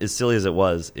 Even as silly as it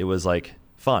was like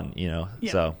fun, Yeah.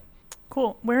 So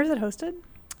cool. Where is it hosted?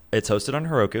 It's hosted on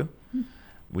Heroku.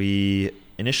 We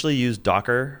initially used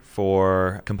Docker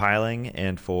for compiling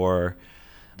and for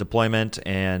deployment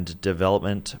and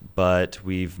development, but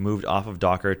we've moved off of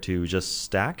Docker to just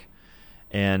Stack.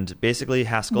 And basically,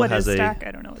 Haskell What has is a Stack?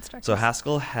 I don't know what Stack so is.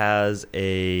 Haskell has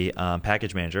a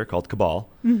package manager called Cabal,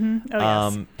 Oh,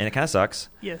 yes. and it kind of sucks,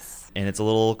 Yes. and it's a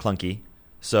little clunky.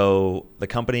 So the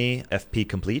company FP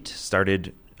Complete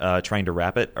started trying to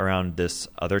wrap it around this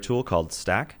other tool called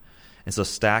Stack, and so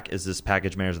Stack is this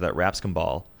package manager that wraps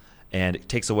Cabal, and it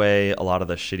takes away a lot of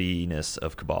the shittiness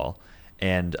of Cabal,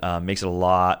 and makes it a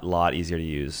lot easier to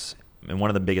use. And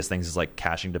one of the biggest things is like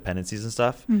caching dependencies and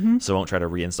stuff. So it won't try to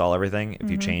reinstall everything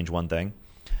if you change one thing.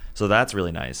 So that's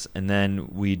really nice. And then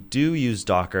we do use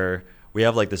Docker. We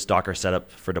have like this Docker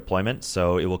setup for deployment.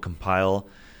 So it will compile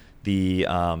the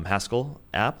Haskell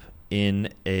app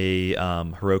in a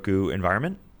Heroku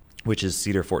environment, which is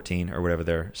Cedar 14 or whatever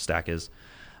their stack is.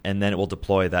 And then it will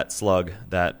deploy that slug,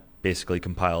 that basically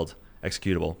compiled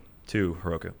executable, to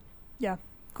Heroku. Yeah.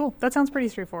 Cool. That sounds pretty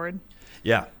straightforward.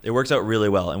 Yeah, it works out really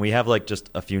well. And we have like just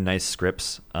a few nice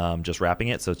scripts just wrapping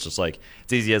it. So it's just like,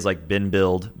 it's easy as like bin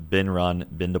build, bin run,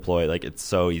 bin deploy. Like it's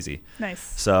so easy. Nice.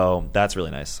 So that's really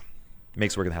nice.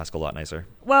 Makes working with Haskell a lot nicer.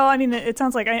 Well, I mean, it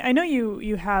sounds like I know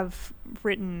you have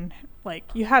written, like,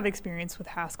 you have experience with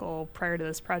Haskell prior to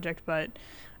this project, but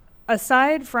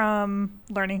aside from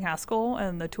learning Haskell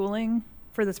and the tooling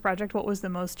for this project, what was the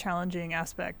most challenging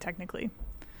aspect technically?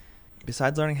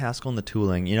 Besides learning Haskell and the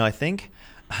tooling, I think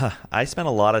I spent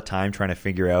a lot of time trying to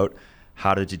figure out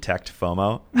how to detect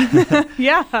FOMO.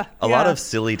 Yeah. A lot of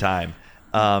silly time.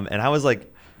 And I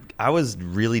was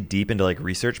really deep into like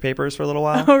research papers for a little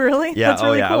while. Oh, really? Yeah. That's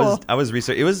really cool. I was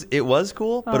research. It was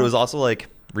cool, but it was also like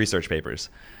research papers.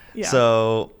 Yeah.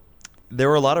 So there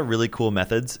were a lot of really cool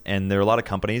methods, and there are a lot of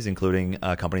companies, including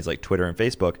companies like Twitter and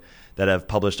Facebook, that have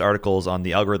published articles on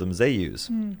the algorithms they use.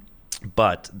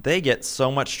 But they get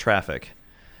so much traffic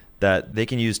that they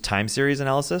can use time series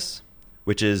analysis,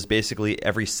 which is basically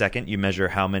every second you measure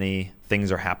how many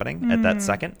things are happening at that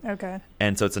second. Okay.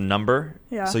 And so it's a number.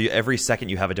 Yeah. So every second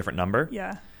you have a different number.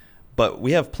 Yeah. But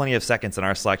we have plenty of seconds in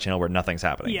our Slack channel where nothing's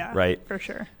happening. Yeah. Right? For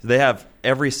sure. So they have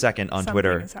every second on Something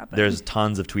Twitter, is happening. there's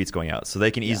tons of tweets going out. So they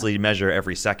can easily measure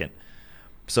every second.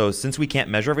 So since we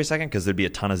can't measure every second because there'd be a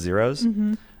ton of zeros,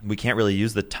 we can't really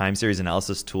use the time series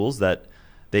analysis tools that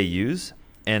they use.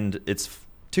 And it's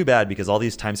too bad because all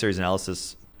these time series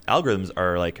analysis algorithms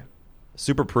are like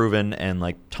super proven and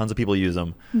like tons of people use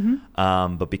them.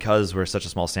 But because we're such a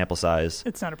small sample size,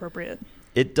 It's not appropriate.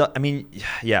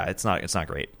 it's not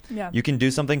great. Yeah. You can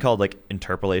do something called like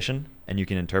interpolation, and you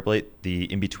can interpolate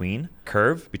the in-between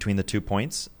curve between the 2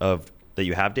 points of that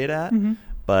you have data at,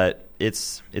 but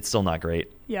it's still not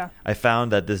great. Yeah. I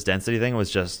found that this density thing was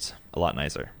just a lot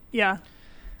nicer. Yeah.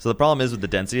 So the problem is with the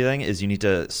density thing is you need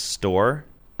to store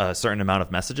a certain amount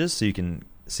of messages so you can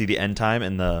see the end time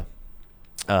and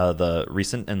the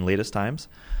recent and latest times.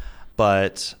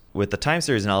 But with the time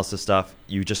series analysis stuff,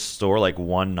 you just store like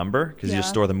one number because you just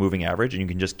store the moving average, and you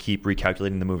can just keep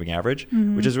recalculating the moving average,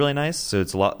 which is really nice. So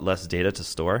it's a lot less data to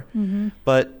store.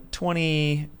 But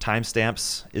 20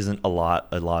 timestamps isn't a lot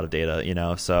of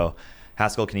data, So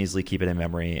Haskell can easily keep it in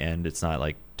memory, and it's not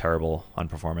like terrible on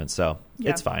performance. So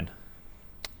it's fine.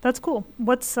 That's cool.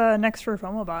 What's next for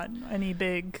FOMObot? Any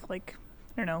big,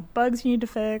 bugs you need to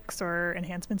fix or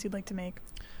enhancements you'd like to make?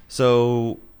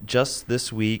 So just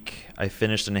this week, I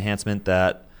finished an enhancement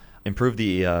that improved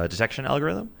the detection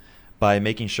algorithm by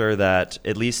making sure that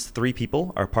at least 3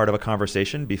 people are part of a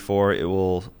conversation before it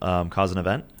will cause an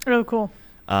event. Oh, cool.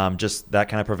 Just that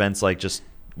kind of prevents like just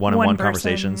one-on-one One person,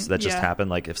 conversations that just happen.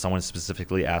 Like if someone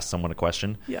specifically asks someone a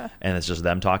question and it's just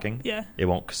them talking, it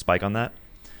won't spike on that.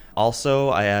 Also,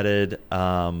 I added,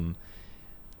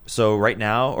 so right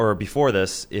now or before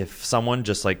this, if someone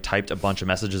just like typed a bunch of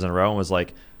messages in a row and was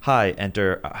like, hi,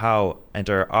 enter, how,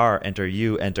 enter, R, enter,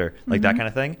 you, enter, like that kind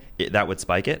of thing, that would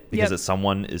spike it because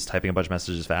someone is typing a bunch of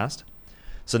messages fast.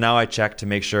 So now I check to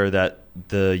make sure that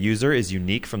the user is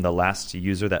unique from the last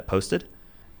user that posted.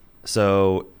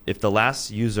 So if the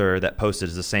last user that posted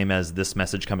is the same as this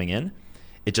message coming in,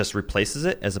 it just replaces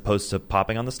it as opposed to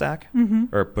popping on the stack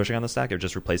or pushing on the stack. It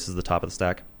just replaces the top of the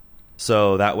stack.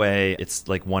 So that way it's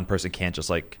like one person can't just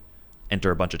like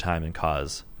enter a bunch of time and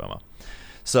cause FOMO.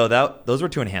 So those were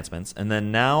 2 enhancements. And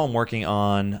then now I'm working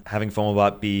on having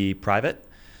FOMObot be private.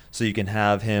 So you can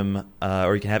have him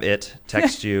or you can have it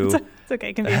text you. It's okay.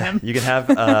 It can be him. You can have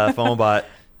FOMObot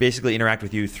basically interact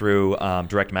with you through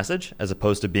direct message as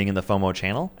opposed to being in the FOMO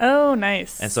channel. Oh,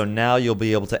 nice. And so now you'll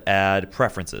be able to add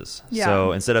preferences. Yeah.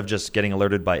 So instead of just getting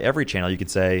alerted by every channel, you can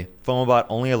say, FOMObot,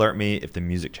 only alert me if the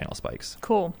music channel spikes.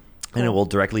 Cool. And it will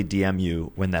directly DM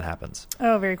you when that happens.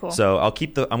 Oh, very cool. So I'm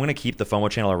going to keep the FOMO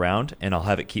channel around, and I'll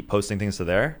have it keep posting things to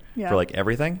there for like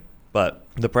everything. But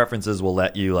the preferences will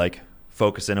let you like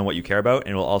focus in on what you care about,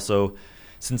 and it will also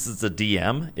since it's a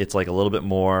DM, it's like a little bit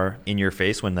more in your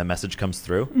face when the message comes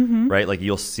through, right? Like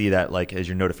you'll see that like as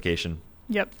your notification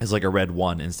Yep. is like a red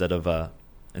 1 instead of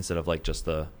like just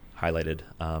the highlighted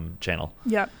channel.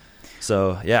 Yep.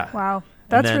 So yeah. Wow. And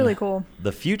That's then really cool.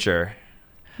 The future,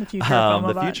 The future of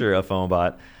the FOMObot. future of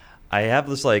FOMObot. I have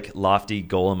this like lofty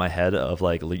goal in my head of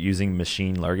like using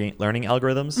machine learning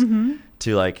algorithms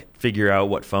to like figure out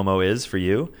what FOMO is for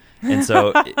you. And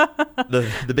so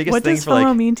the biggest What thing does for FOMO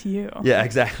like mean to you? yeah,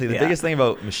 exactly. The Yeah. biggest thing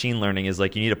about machine learning is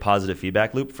like you need a positive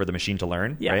feedback loop for the machine to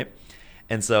learn, Yeah. right?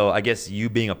 And so I guess you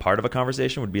being a part of a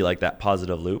conversation would be like that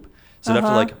positive loop. So you'd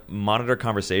have to like monitor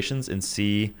conversations and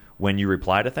see when you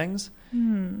reply to things.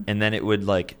 And then it would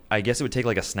like, I guess it would take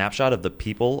like a snapshot of the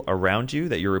people around you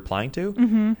that you're replying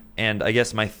to. And I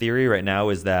guess my theory right now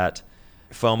is that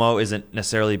FOMO isn't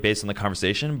necessarily based on the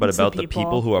conversation, but It's the about the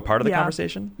people who are part of the Yeah.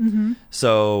 conversation.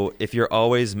 So if you're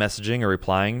always messaging or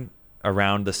replying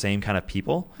around the same kind of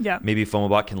people, Yeah. maybe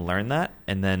FOMObot can learn that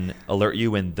and then alert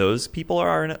you when those people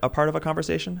are a part of a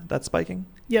conversation that's spiking.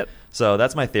 Yep. So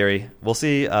that's my theory. We'll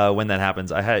see when that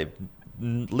happens. I had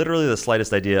literally the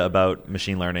slightest idea about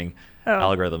machine learning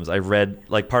algorithms. I read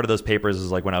like part of those papers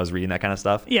was like when I was reading that kind of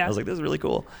stuff. Yeah. I was like, this is really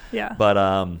cool. Yeah. But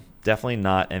definitely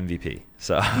not MVP.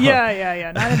 So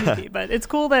yeah. Not MVP, but it's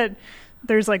cool that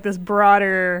there's like this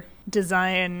broader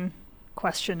design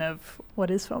question of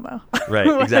what is FOMO? Right,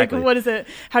 Like, exactly. what is it?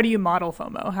 How do you model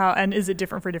FOMO? And is it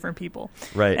different for different people?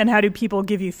 Right. And how do people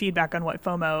give you feedback on what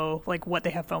FOMO, like what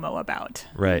they have FOMO about?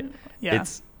 Right. Yeah.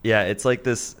 It's like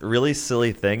this really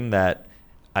silly thing that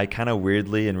I kind of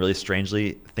weirdly and really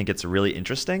strangely think it's really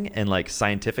interesting. And like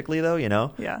scientifically though,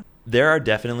 Yeah. there are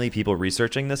definitely people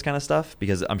researching this kind of stuff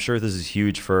because I'm sure this is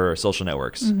huge for social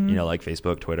networks, like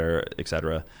Facebook, Twitter,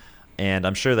 etc. And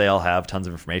I'm sure they all have tons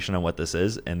of information on what this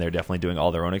is, and they're definitely doing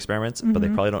all their own experiments, but they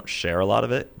probably don't share a lot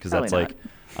of it because that's Probably like,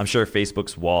 I'm sure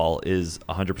Facebook's wall is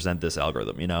 100% this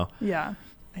algorithm, Yeah.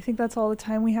 I think that's all the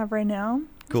time we have right now.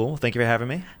 Cool. Thank you for having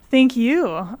me. Thank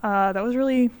you. That was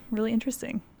really, really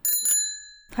interesting.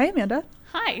 Hi, Amanda.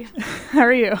 Hi, How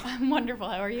are you? I'm wonderful.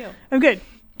 How are you? I'm good.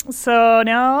 So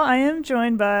now I am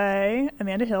joined by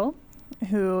Amanda Hill,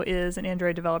 who is an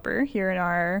Android developer here in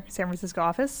our San Francisco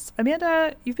office.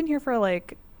 Amanda, you've been here for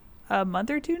like a month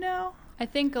or two now? I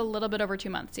think a little bit over 2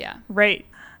 months, yeah. Right.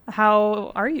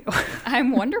 How are you?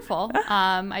 I'm wonderful.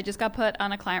 I just got put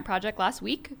on a client project last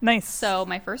week. Nice. So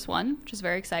my first one, which is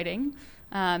very exciting.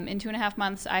 In 2.5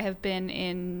 months, I have been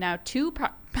in now 2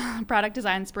 product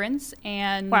design sprints.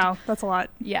 And Wow, that's a lot.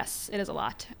 yes, it is a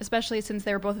lot, especially since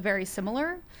they were both very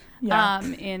similar Yeah.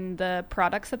 in the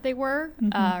products that they were,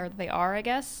 or they are, I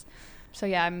guess. So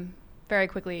yeah, I'm very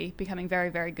quickly becoming very,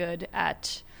 very good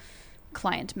at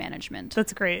client management.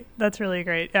 That's great. That's really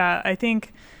great. Yeah, I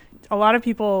think a lot of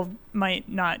people might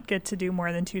not get to do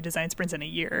more than 2 design sprints in a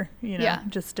year, Yeah.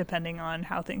 just depending on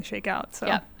how things shake out. So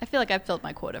Yeah, I feel like I've filled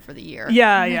my quota for the year.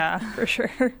 Yeah, for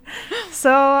sure.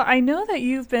 So I know that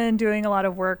you've been doing a lot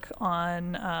of work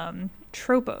on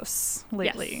Tropos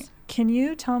lately. Yes. Can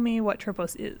you tell me what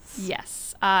Tropos is?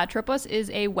 Yes. Tropos is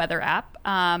a weather app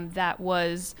that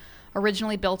was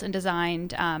originally built and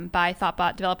designed by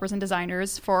Thoughtbot developers and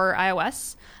designers for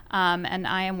iOS. And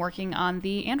I am working on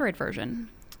the Android version.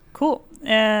 Cool.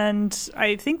 And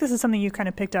I think this is something you kind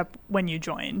of picked up when you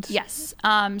joined. Yes.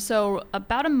 So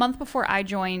about a month before I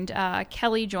joined,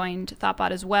 Kelly joined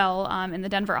Thoughtbot as well in the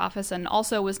Denver office and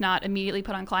also was not immediately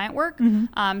put on client work.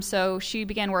 So she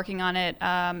began working on it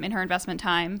in her investment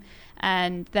time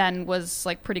and then was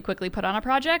like pretty quickly put on a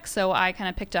project. So I kind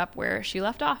of picked up where she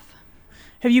left off.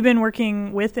 Have you been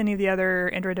working with any of the other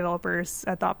Android developers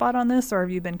at Thoughtbot on this, or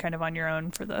have you been kind of on your own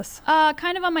for this?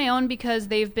 Kind of on my own because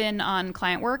they've been on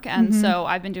client work, and so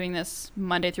I've been doing this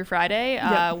Monday through Friday,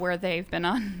 where they've been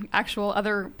on actual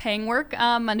other paying work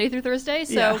Monday through Thursday.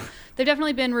 So they've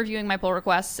definitely been reviewing my pull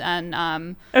requests,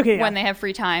 and when they have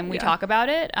free time, we talk about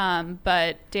it.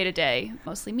 But day to day,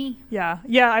 mostly me. Yeah.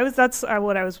 That's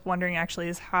what I was wondering actually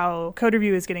is how code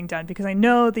review is getting done, because I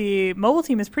know the mobile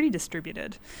team is pretty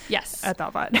distributed. Yes. At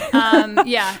Thoughtbot.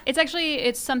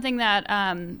 It's something that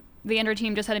the Android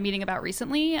team just had a meeting about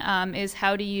recently, is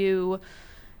how do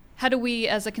we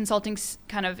as a consulting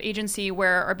kind of agency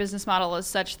where our business model is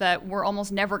such that we're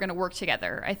almost never going to work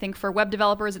together. I think for web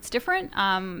developers it's different.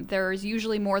 There's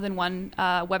usually more than one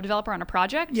web developer on a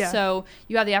project, so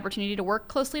you have the opportunity to work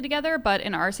closely together, but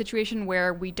in our situation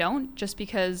where we don't, just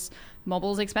because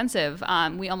mobile is expensive,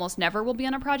 we almost never will be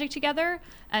on a project together.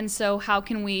 And so how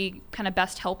can we kind of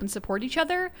best help and support each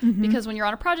other? Because when you're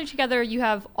on a project together, you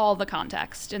have all the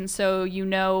context. And so you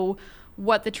know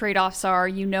what the trade-offs are,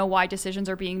 you know why decisions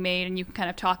are being made, and you can kind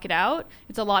of talk it out.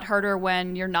 It's a lot harder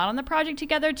when you're not on the project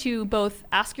together to both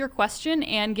ask your question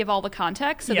and give all the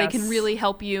context, so Yes. they can really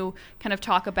help you kind of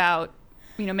talk about,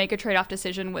 make a trade-off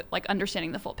decision with like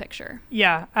understanding the full picture.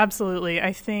 Yeah, absolutely.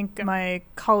 I think my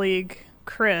colleague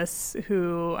Chris,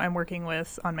 who I'm working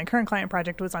with on my current client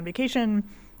project, was on vacation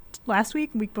last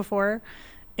week before.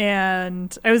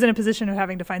 And I was in a position of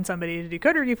having to find somebody to do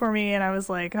code review for me. And I was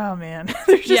like, oh, man,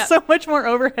 there's just so much more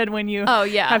overhead when you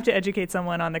have to educate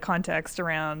someone on the context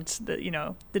around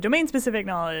the domain-specific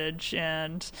knowledge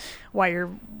and why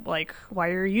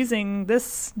you're using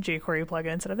this jQuery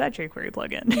plugin instead of that jQuery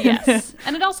plugin. Yes.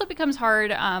 And it also becomes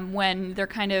hard when they're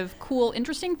kind of cool,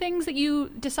 interesting things that you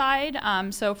decide.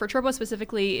 So for Tropo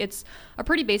specifically, it's a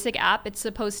pretty basic app. It's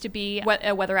supposed to be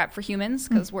a weather app for humans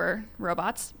because we're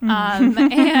robots.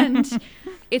 And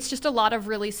it's just a lot of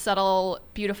really subtle,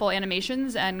 beautiful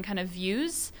animations and kind of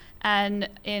views. And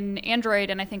in Android,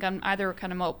 and I think on either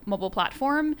kind of mobile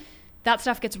platform, that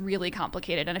stuff gets really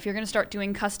complicated. And if you're going to start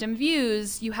doing custom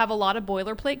views, you have a lot of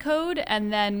boilerplate code.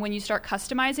 And then when you start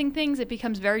customizing things, it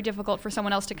becomes very difficult for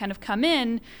someone else to kind of come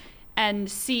in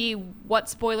and see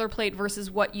what's boilerplate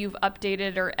versus what you've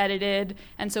updated or edited.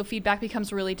 And so feedback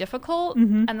becomes really difficult.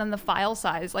 And then the file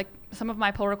size, like some of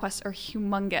my pull requests are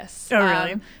humongous. Oh,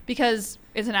 really? Because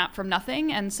it's an app from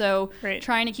nothing. And so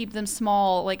trying to keep them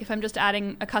small, like if I'm just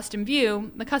adding a custom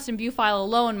view, the custom view file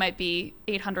alone might be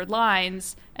 800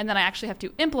 lines. And then I actually have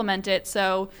to implement it.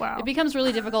 So it becomes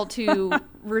really difficult to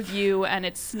review, and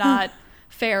it's not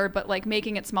fair, but like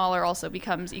making it smaller also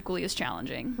becomes equally as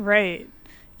challenging. Right.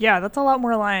 Yeah, that's a lot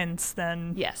more lines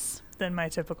than my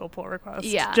typical pull request.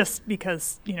 Yeah. Just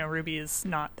because, Ruby is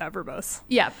not that verbose.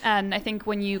 Yeah. And I think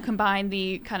when you combine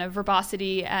the kind of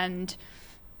verbosity and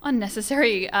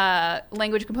unnecessary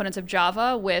language components of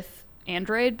Java with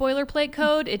Android boilerplate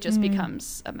code, it just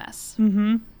becomes a mess.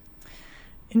 Mm-hmm.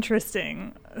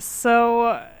 Interesting.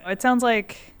 So it sounds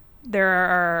like there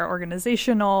are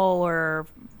organizational or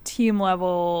team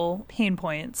level pain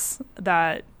points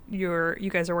that you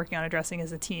guys are working on addressing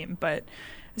as a team, but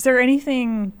is there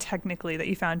anything technically that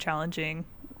you found challenging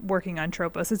working on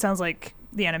Tropos? It sounds like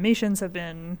the animations have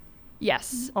been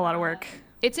a lot of work.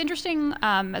 It's interesting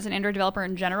as an Android developer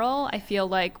in general. I feel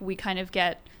like we kind of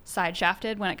get side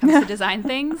shafted when it comes to design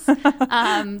things.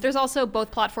 There's also both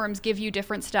platforms give you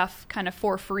different stuff kind of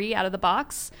for free out of the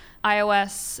box.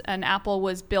 iOS and Apple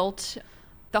was built.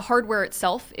 The hardware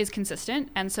itself is consistent,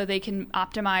 and so they can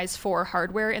optimize for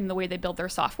hardware in the way they build their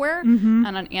software. And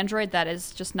on Android, that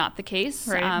is just not the case.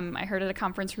 Right. I heard at a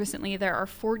conference recently there are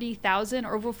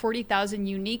over 40,000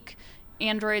 unique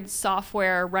Android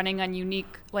software running on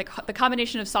unique, like the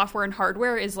combination of software and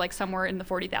hardware is like somewhere in the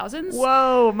 40,000s.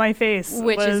 Whoa, my face.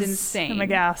 Which is insane. I'm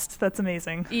aghast. That's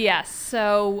amazing. Yes,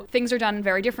 so things are done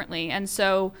very differently. And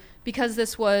so because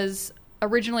this was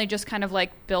originally just kind of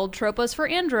like build Tropos for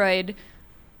Android,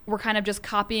 we're kind of just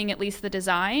copying at least the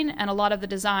design, and a lot of the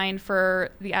design for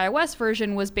the iOS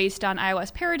version was based on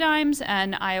iOS paradigms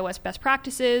and iOS best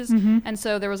practices. And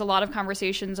so there was a lot of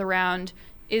conversations around,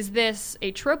 is this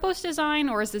a Tropos design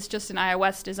or is this just an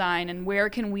iOS design, and where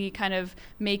can we kind of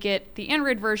make it the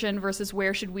Android version versus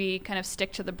where should we kind of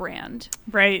stick to the brand?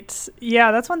 Right.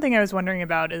 Yeah, that's one thing I was wondering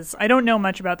about is I don't know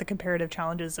much about the comparative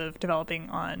challenges of developing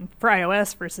for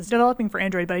iOS versus developing for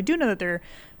Android, but I do know that they're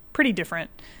pretty different.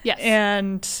 Yes.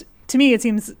 And to me, it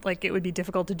seems like it would be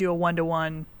difficult to do a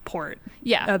one-to-one port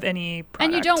of any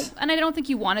product. And I don't think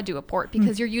you want to do a port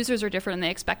because your users are different and they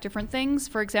expect different things.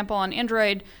 For example, on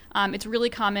Android, it's really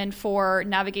common for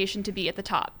navigation to be at the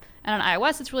top. And on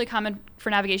iOS, it's really common for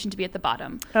navigation to be at the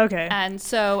bottom. Okay. And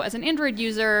so as an Android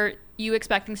user, you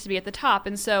expect things to be at the top.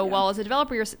 And so while as a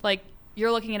developer,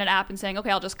 you're looking at an app and saying,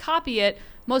 okay, I'll just copy it.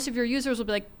 Most of your users will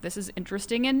be like, this is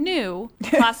interesting and new.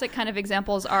 Classic kind of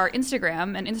examples are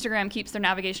Instagram, and Instagram keeps their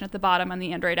navigation at the bottom on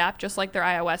the Android app, just like their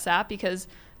iOS app, because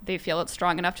they feel it's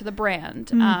strong enough to the brand.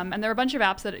 And there are a bunch of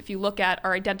apps that if you look at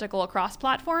are identical across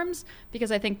platforms,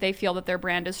 because I think they feel that their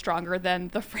brand is stronger than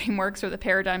the frameworks or the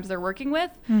paradigms they're working with.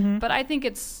 But I think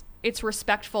it's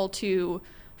respectful to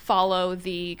follow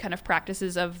the kind of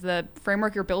practices of the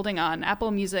framework you're building on.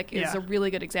 Apple Music is a really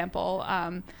good example.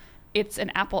 It's an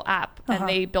Apple app, and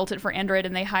they built it for Android,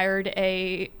 and they hired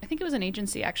I think it was an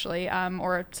agency actually,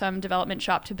 or some development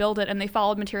shop to build it, and they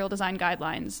followed material design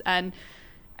guidelines. And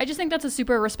I just think that's a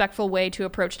super respectful way to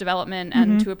approach development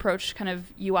and to approach kind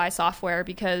of UI software,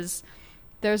 because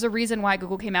there's a reason why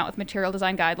Google came out with material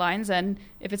design guidelines, and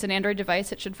if it's an Android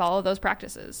device, it should follow those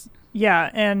practices.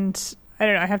 Yeah, and I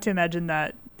don't know, I have to imagine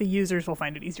that the users will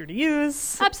find it easier to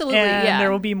use. Absolutely, and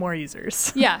there will be more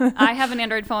users. Yeah, I have an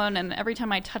Android phone, and every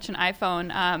time I touch an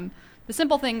iPhone, the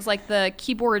simple things like the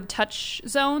keyboard touch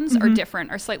zones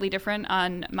are slightly different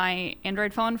on my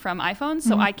Android phone from iPhone.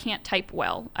 So I can't type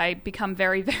well. I become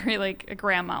very, very like a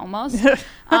grandma almost.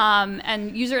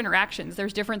 And user interactions,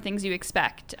 there's different things you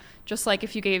expect. Just like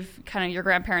if you gave kind of your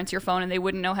grandparents your phone and they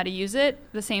wouldn't know how to use it,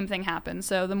 the same thing happens.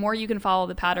 So the more you can follow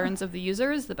the patterns of the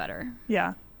users, the better.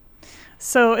 Yeah.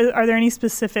 So are there any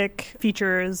specific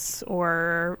features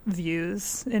or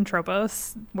views in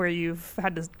Tropos where you've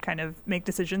had to kind of make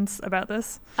decisions about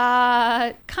this?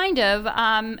 Kind of.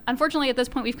 Unfortunately, at this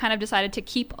point, we've kind of decided to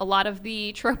keep a lot of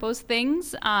the Tropos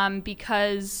things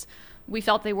because we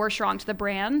felt they were strong to the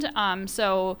brand.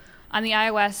 So on the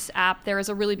iOS app, there is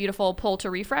a really beautiful pull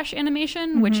to refresh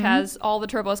animation, which has all the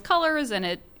Tropos colors, and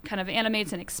it kind of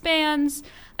animates and expands.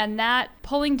 And that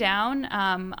pulling down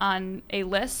on a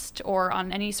list or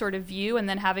on any sort of view and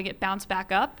then having it bounce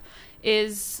back up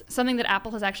is something that Apple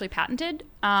has actually patented.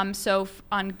 So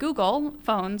on Google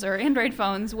phones or Android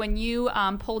phones, when you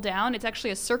pull down, it's actually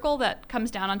a circle that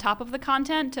comes down on top of the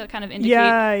content to kind of indicate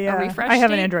a refresh I have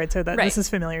an state. Android, so this is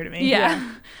familiar to me.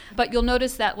 Yeah. But you'll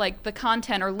notice that like the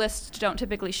content or lists don't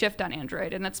typically shift on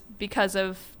Android, and that's because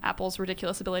of Apple's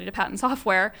ridiculous ability to patent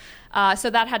software. So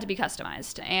that had to be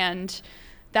customized, and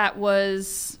that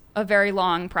was a very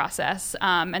long process.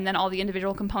 And then all the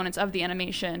individual components of the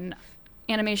animation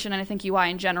and I think UI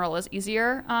in general is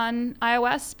easier on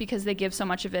iOS because they give so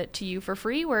much of it to you for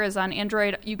free, whereas on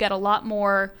Android you get a lot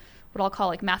more what I'll call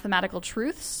like mathematical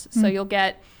truths. So you'll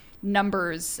get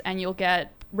numbers and you'll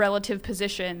get relative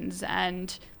positions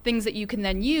and things that you can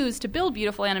then use to build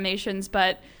beautiful animations,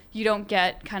 but you don't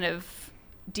get kind of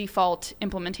default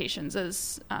implementations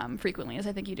as frequently as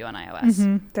I think you do on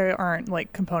iOS. There aren't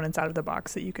like components out of the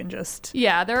box that you can just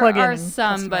there plug are in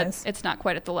some, customize. but it's not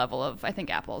quite at the level of I think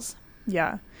Apple's.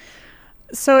 Yeah.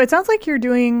 So it sounds like you're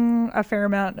doing a fair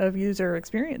amount of user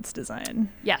experience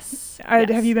design. Yes.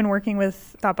 Have you been working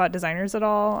with Thoughtbot designers at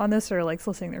all on this, or like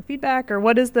soliciting their feedback, or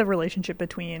what is the relationship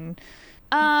between?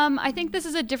 I think this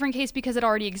is a different case because it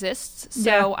already exists.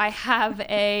 So I have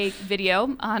a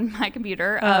video on my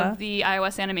computer of the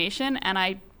iOS animation, and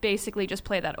I basically just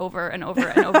play that over and over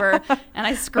and over, and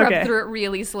I scrub through it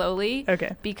really slowly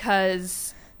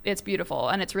because it's beautiful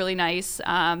and it's really nice.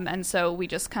 And so we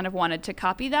just kind of wanted to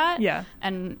copy that. Yeah.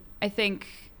 And I think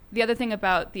the other thing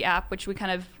about the app, which we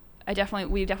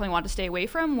definitely want to stay away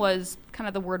from, was kind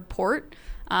of the word port.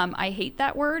 I hate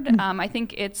that word. I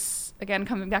think it's, again,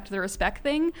 coming back to the respect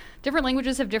thing, different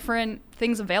languages have different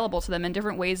things available to them and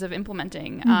different ways of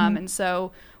implementing. And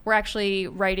so we're actually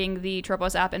writing the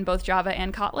Tropos app in both Java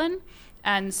and Kotlin.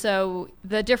 And so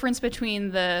the difference between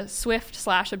the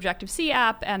Swift/Objective-C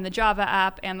app and the Java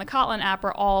app and the Kotlin app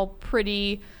are all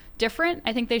pretty different.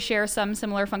 I think they share some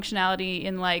similar functionality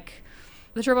in like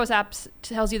the Tropos app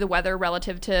tells you the weather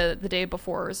relative to the day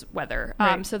before's weather.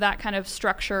 Right. So that kind of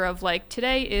structure of like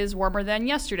today is warmer than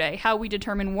yesterday. How we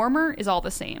determine warmer is all the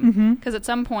same. Because at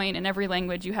some point in every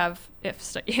language you have if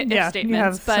statements. You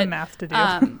have some math to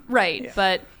do. Right. Yeah.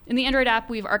 But in the Android app,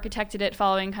 we've architected it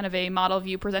following kind of a model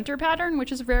view presenter pattern,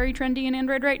 which is very trendy in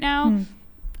Android right now.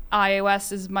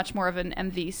 iOS is much more of an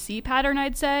MVC pattern,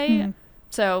 I'd say.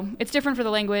 So it's different for the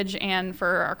language and for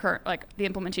our current, like the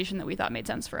implementation that we thought made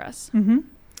sense for us.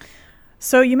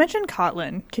 So you mentioned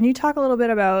Kotlin. Can you talk a little bit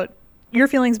about your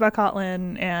feelings about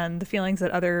Kotlin and the feelings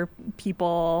that other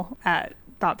people at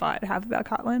Thoughtbot have about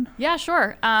Kotlin? Yeah,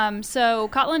 sure. So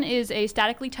Kotlin is a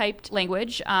statically typed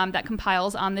language that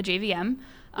compiles on the JVM,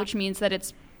 which means that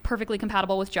it's perfectly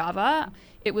compatible with Java.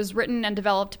 It was written and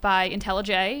developed by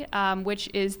IntelliJ, which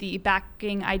is the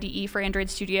backing IDE for Android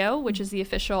Studio, which is the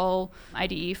official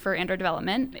IDE for Android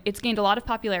development. It's gained a lot of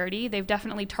popularity. They've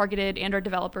definitely targeted Android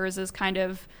developers as kind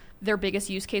of their biggest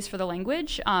use case for the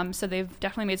language. So they've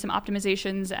definitely made some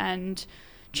optimizations and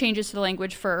changes to the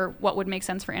language for what would make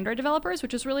sense for Android developers,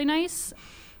 which is really nice.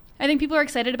 I think people are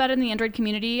excited about it in the Android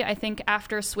community. I think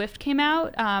after Swift came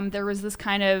out, there was this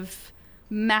kind of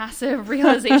massive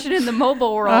realization in the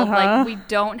mobile world. Like, we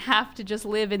don't have to just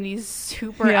live in these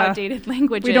super outdated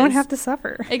languages. We don't have to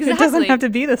suffer. Exactly. It doesn't have to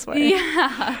be this way.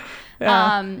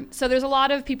 So there's a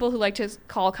lot of people who like to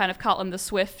call kind of Kotlin the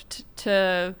Swift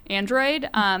to Android.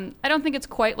 I don't think it's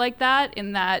quite like that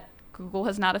in that Google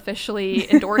has not officially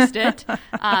endorsed it.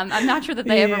 I'm not sure that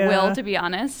they ever will, to be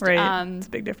honest. Right. It's a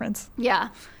big difference. Yeah.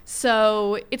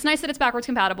 So it's nice that it's backwards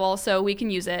compatible so we can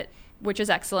use it, which is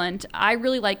excellent. I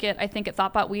really like it. I think at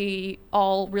Thoughtbot we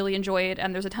all really enjoy it,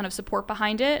 and there's a ton of support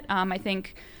behind it. I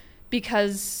think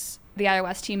because the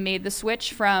iOS team made the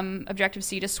switch from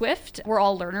Objective-C to Swift, we're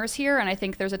all learners here, and I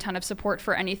think there's a ton of support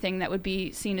for anything that would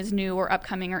be seen as new or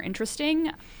upcoming or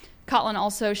interesting. Kotlin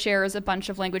also shares a bunch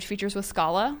of language features with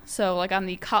Scala. So like on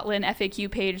the Kotlin FAQ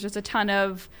page, there's a ton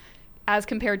of as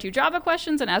compared to Java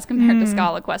questions and as compared to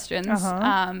Scala questions.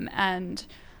 And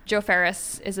Joe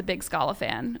Ferris is a big Scala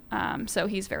fan, so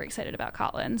he's very excited about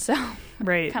Kotlin. So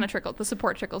kind of the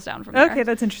support trickles down from there. Okay,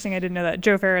 that's interesting. I didn't know that.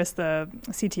 Joe Ferris, the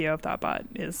CTO of Thoughtbot,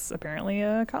 is apparently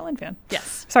a Kotlin fan.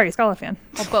 Yes. Sorry, Scala fan.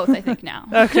 Well, both, I think, now.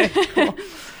 Okay, cool.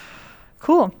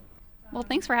 Cool. Well,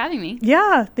 thanks for having me.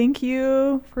 Yeah, thank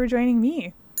you for joining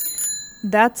me.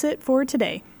 That's it for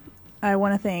today. I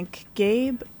want to thank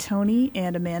Gabe, Tony,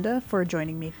 and Amanda for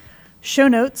joining me. Show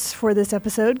notes for this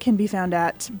episode can be found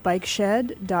at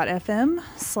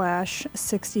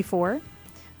bikeshed.fm/64.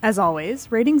 As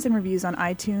always, ratings and reviews on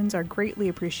iTunes are greatly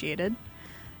appreciated.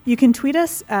 You can tweet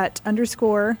us at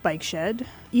 _bikeshed,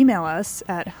 email us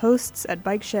at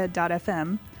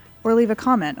hosts@bikeshed.fm, or leave a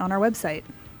comment on our website.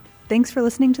 Thanks for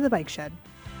listening to The Bike Shed.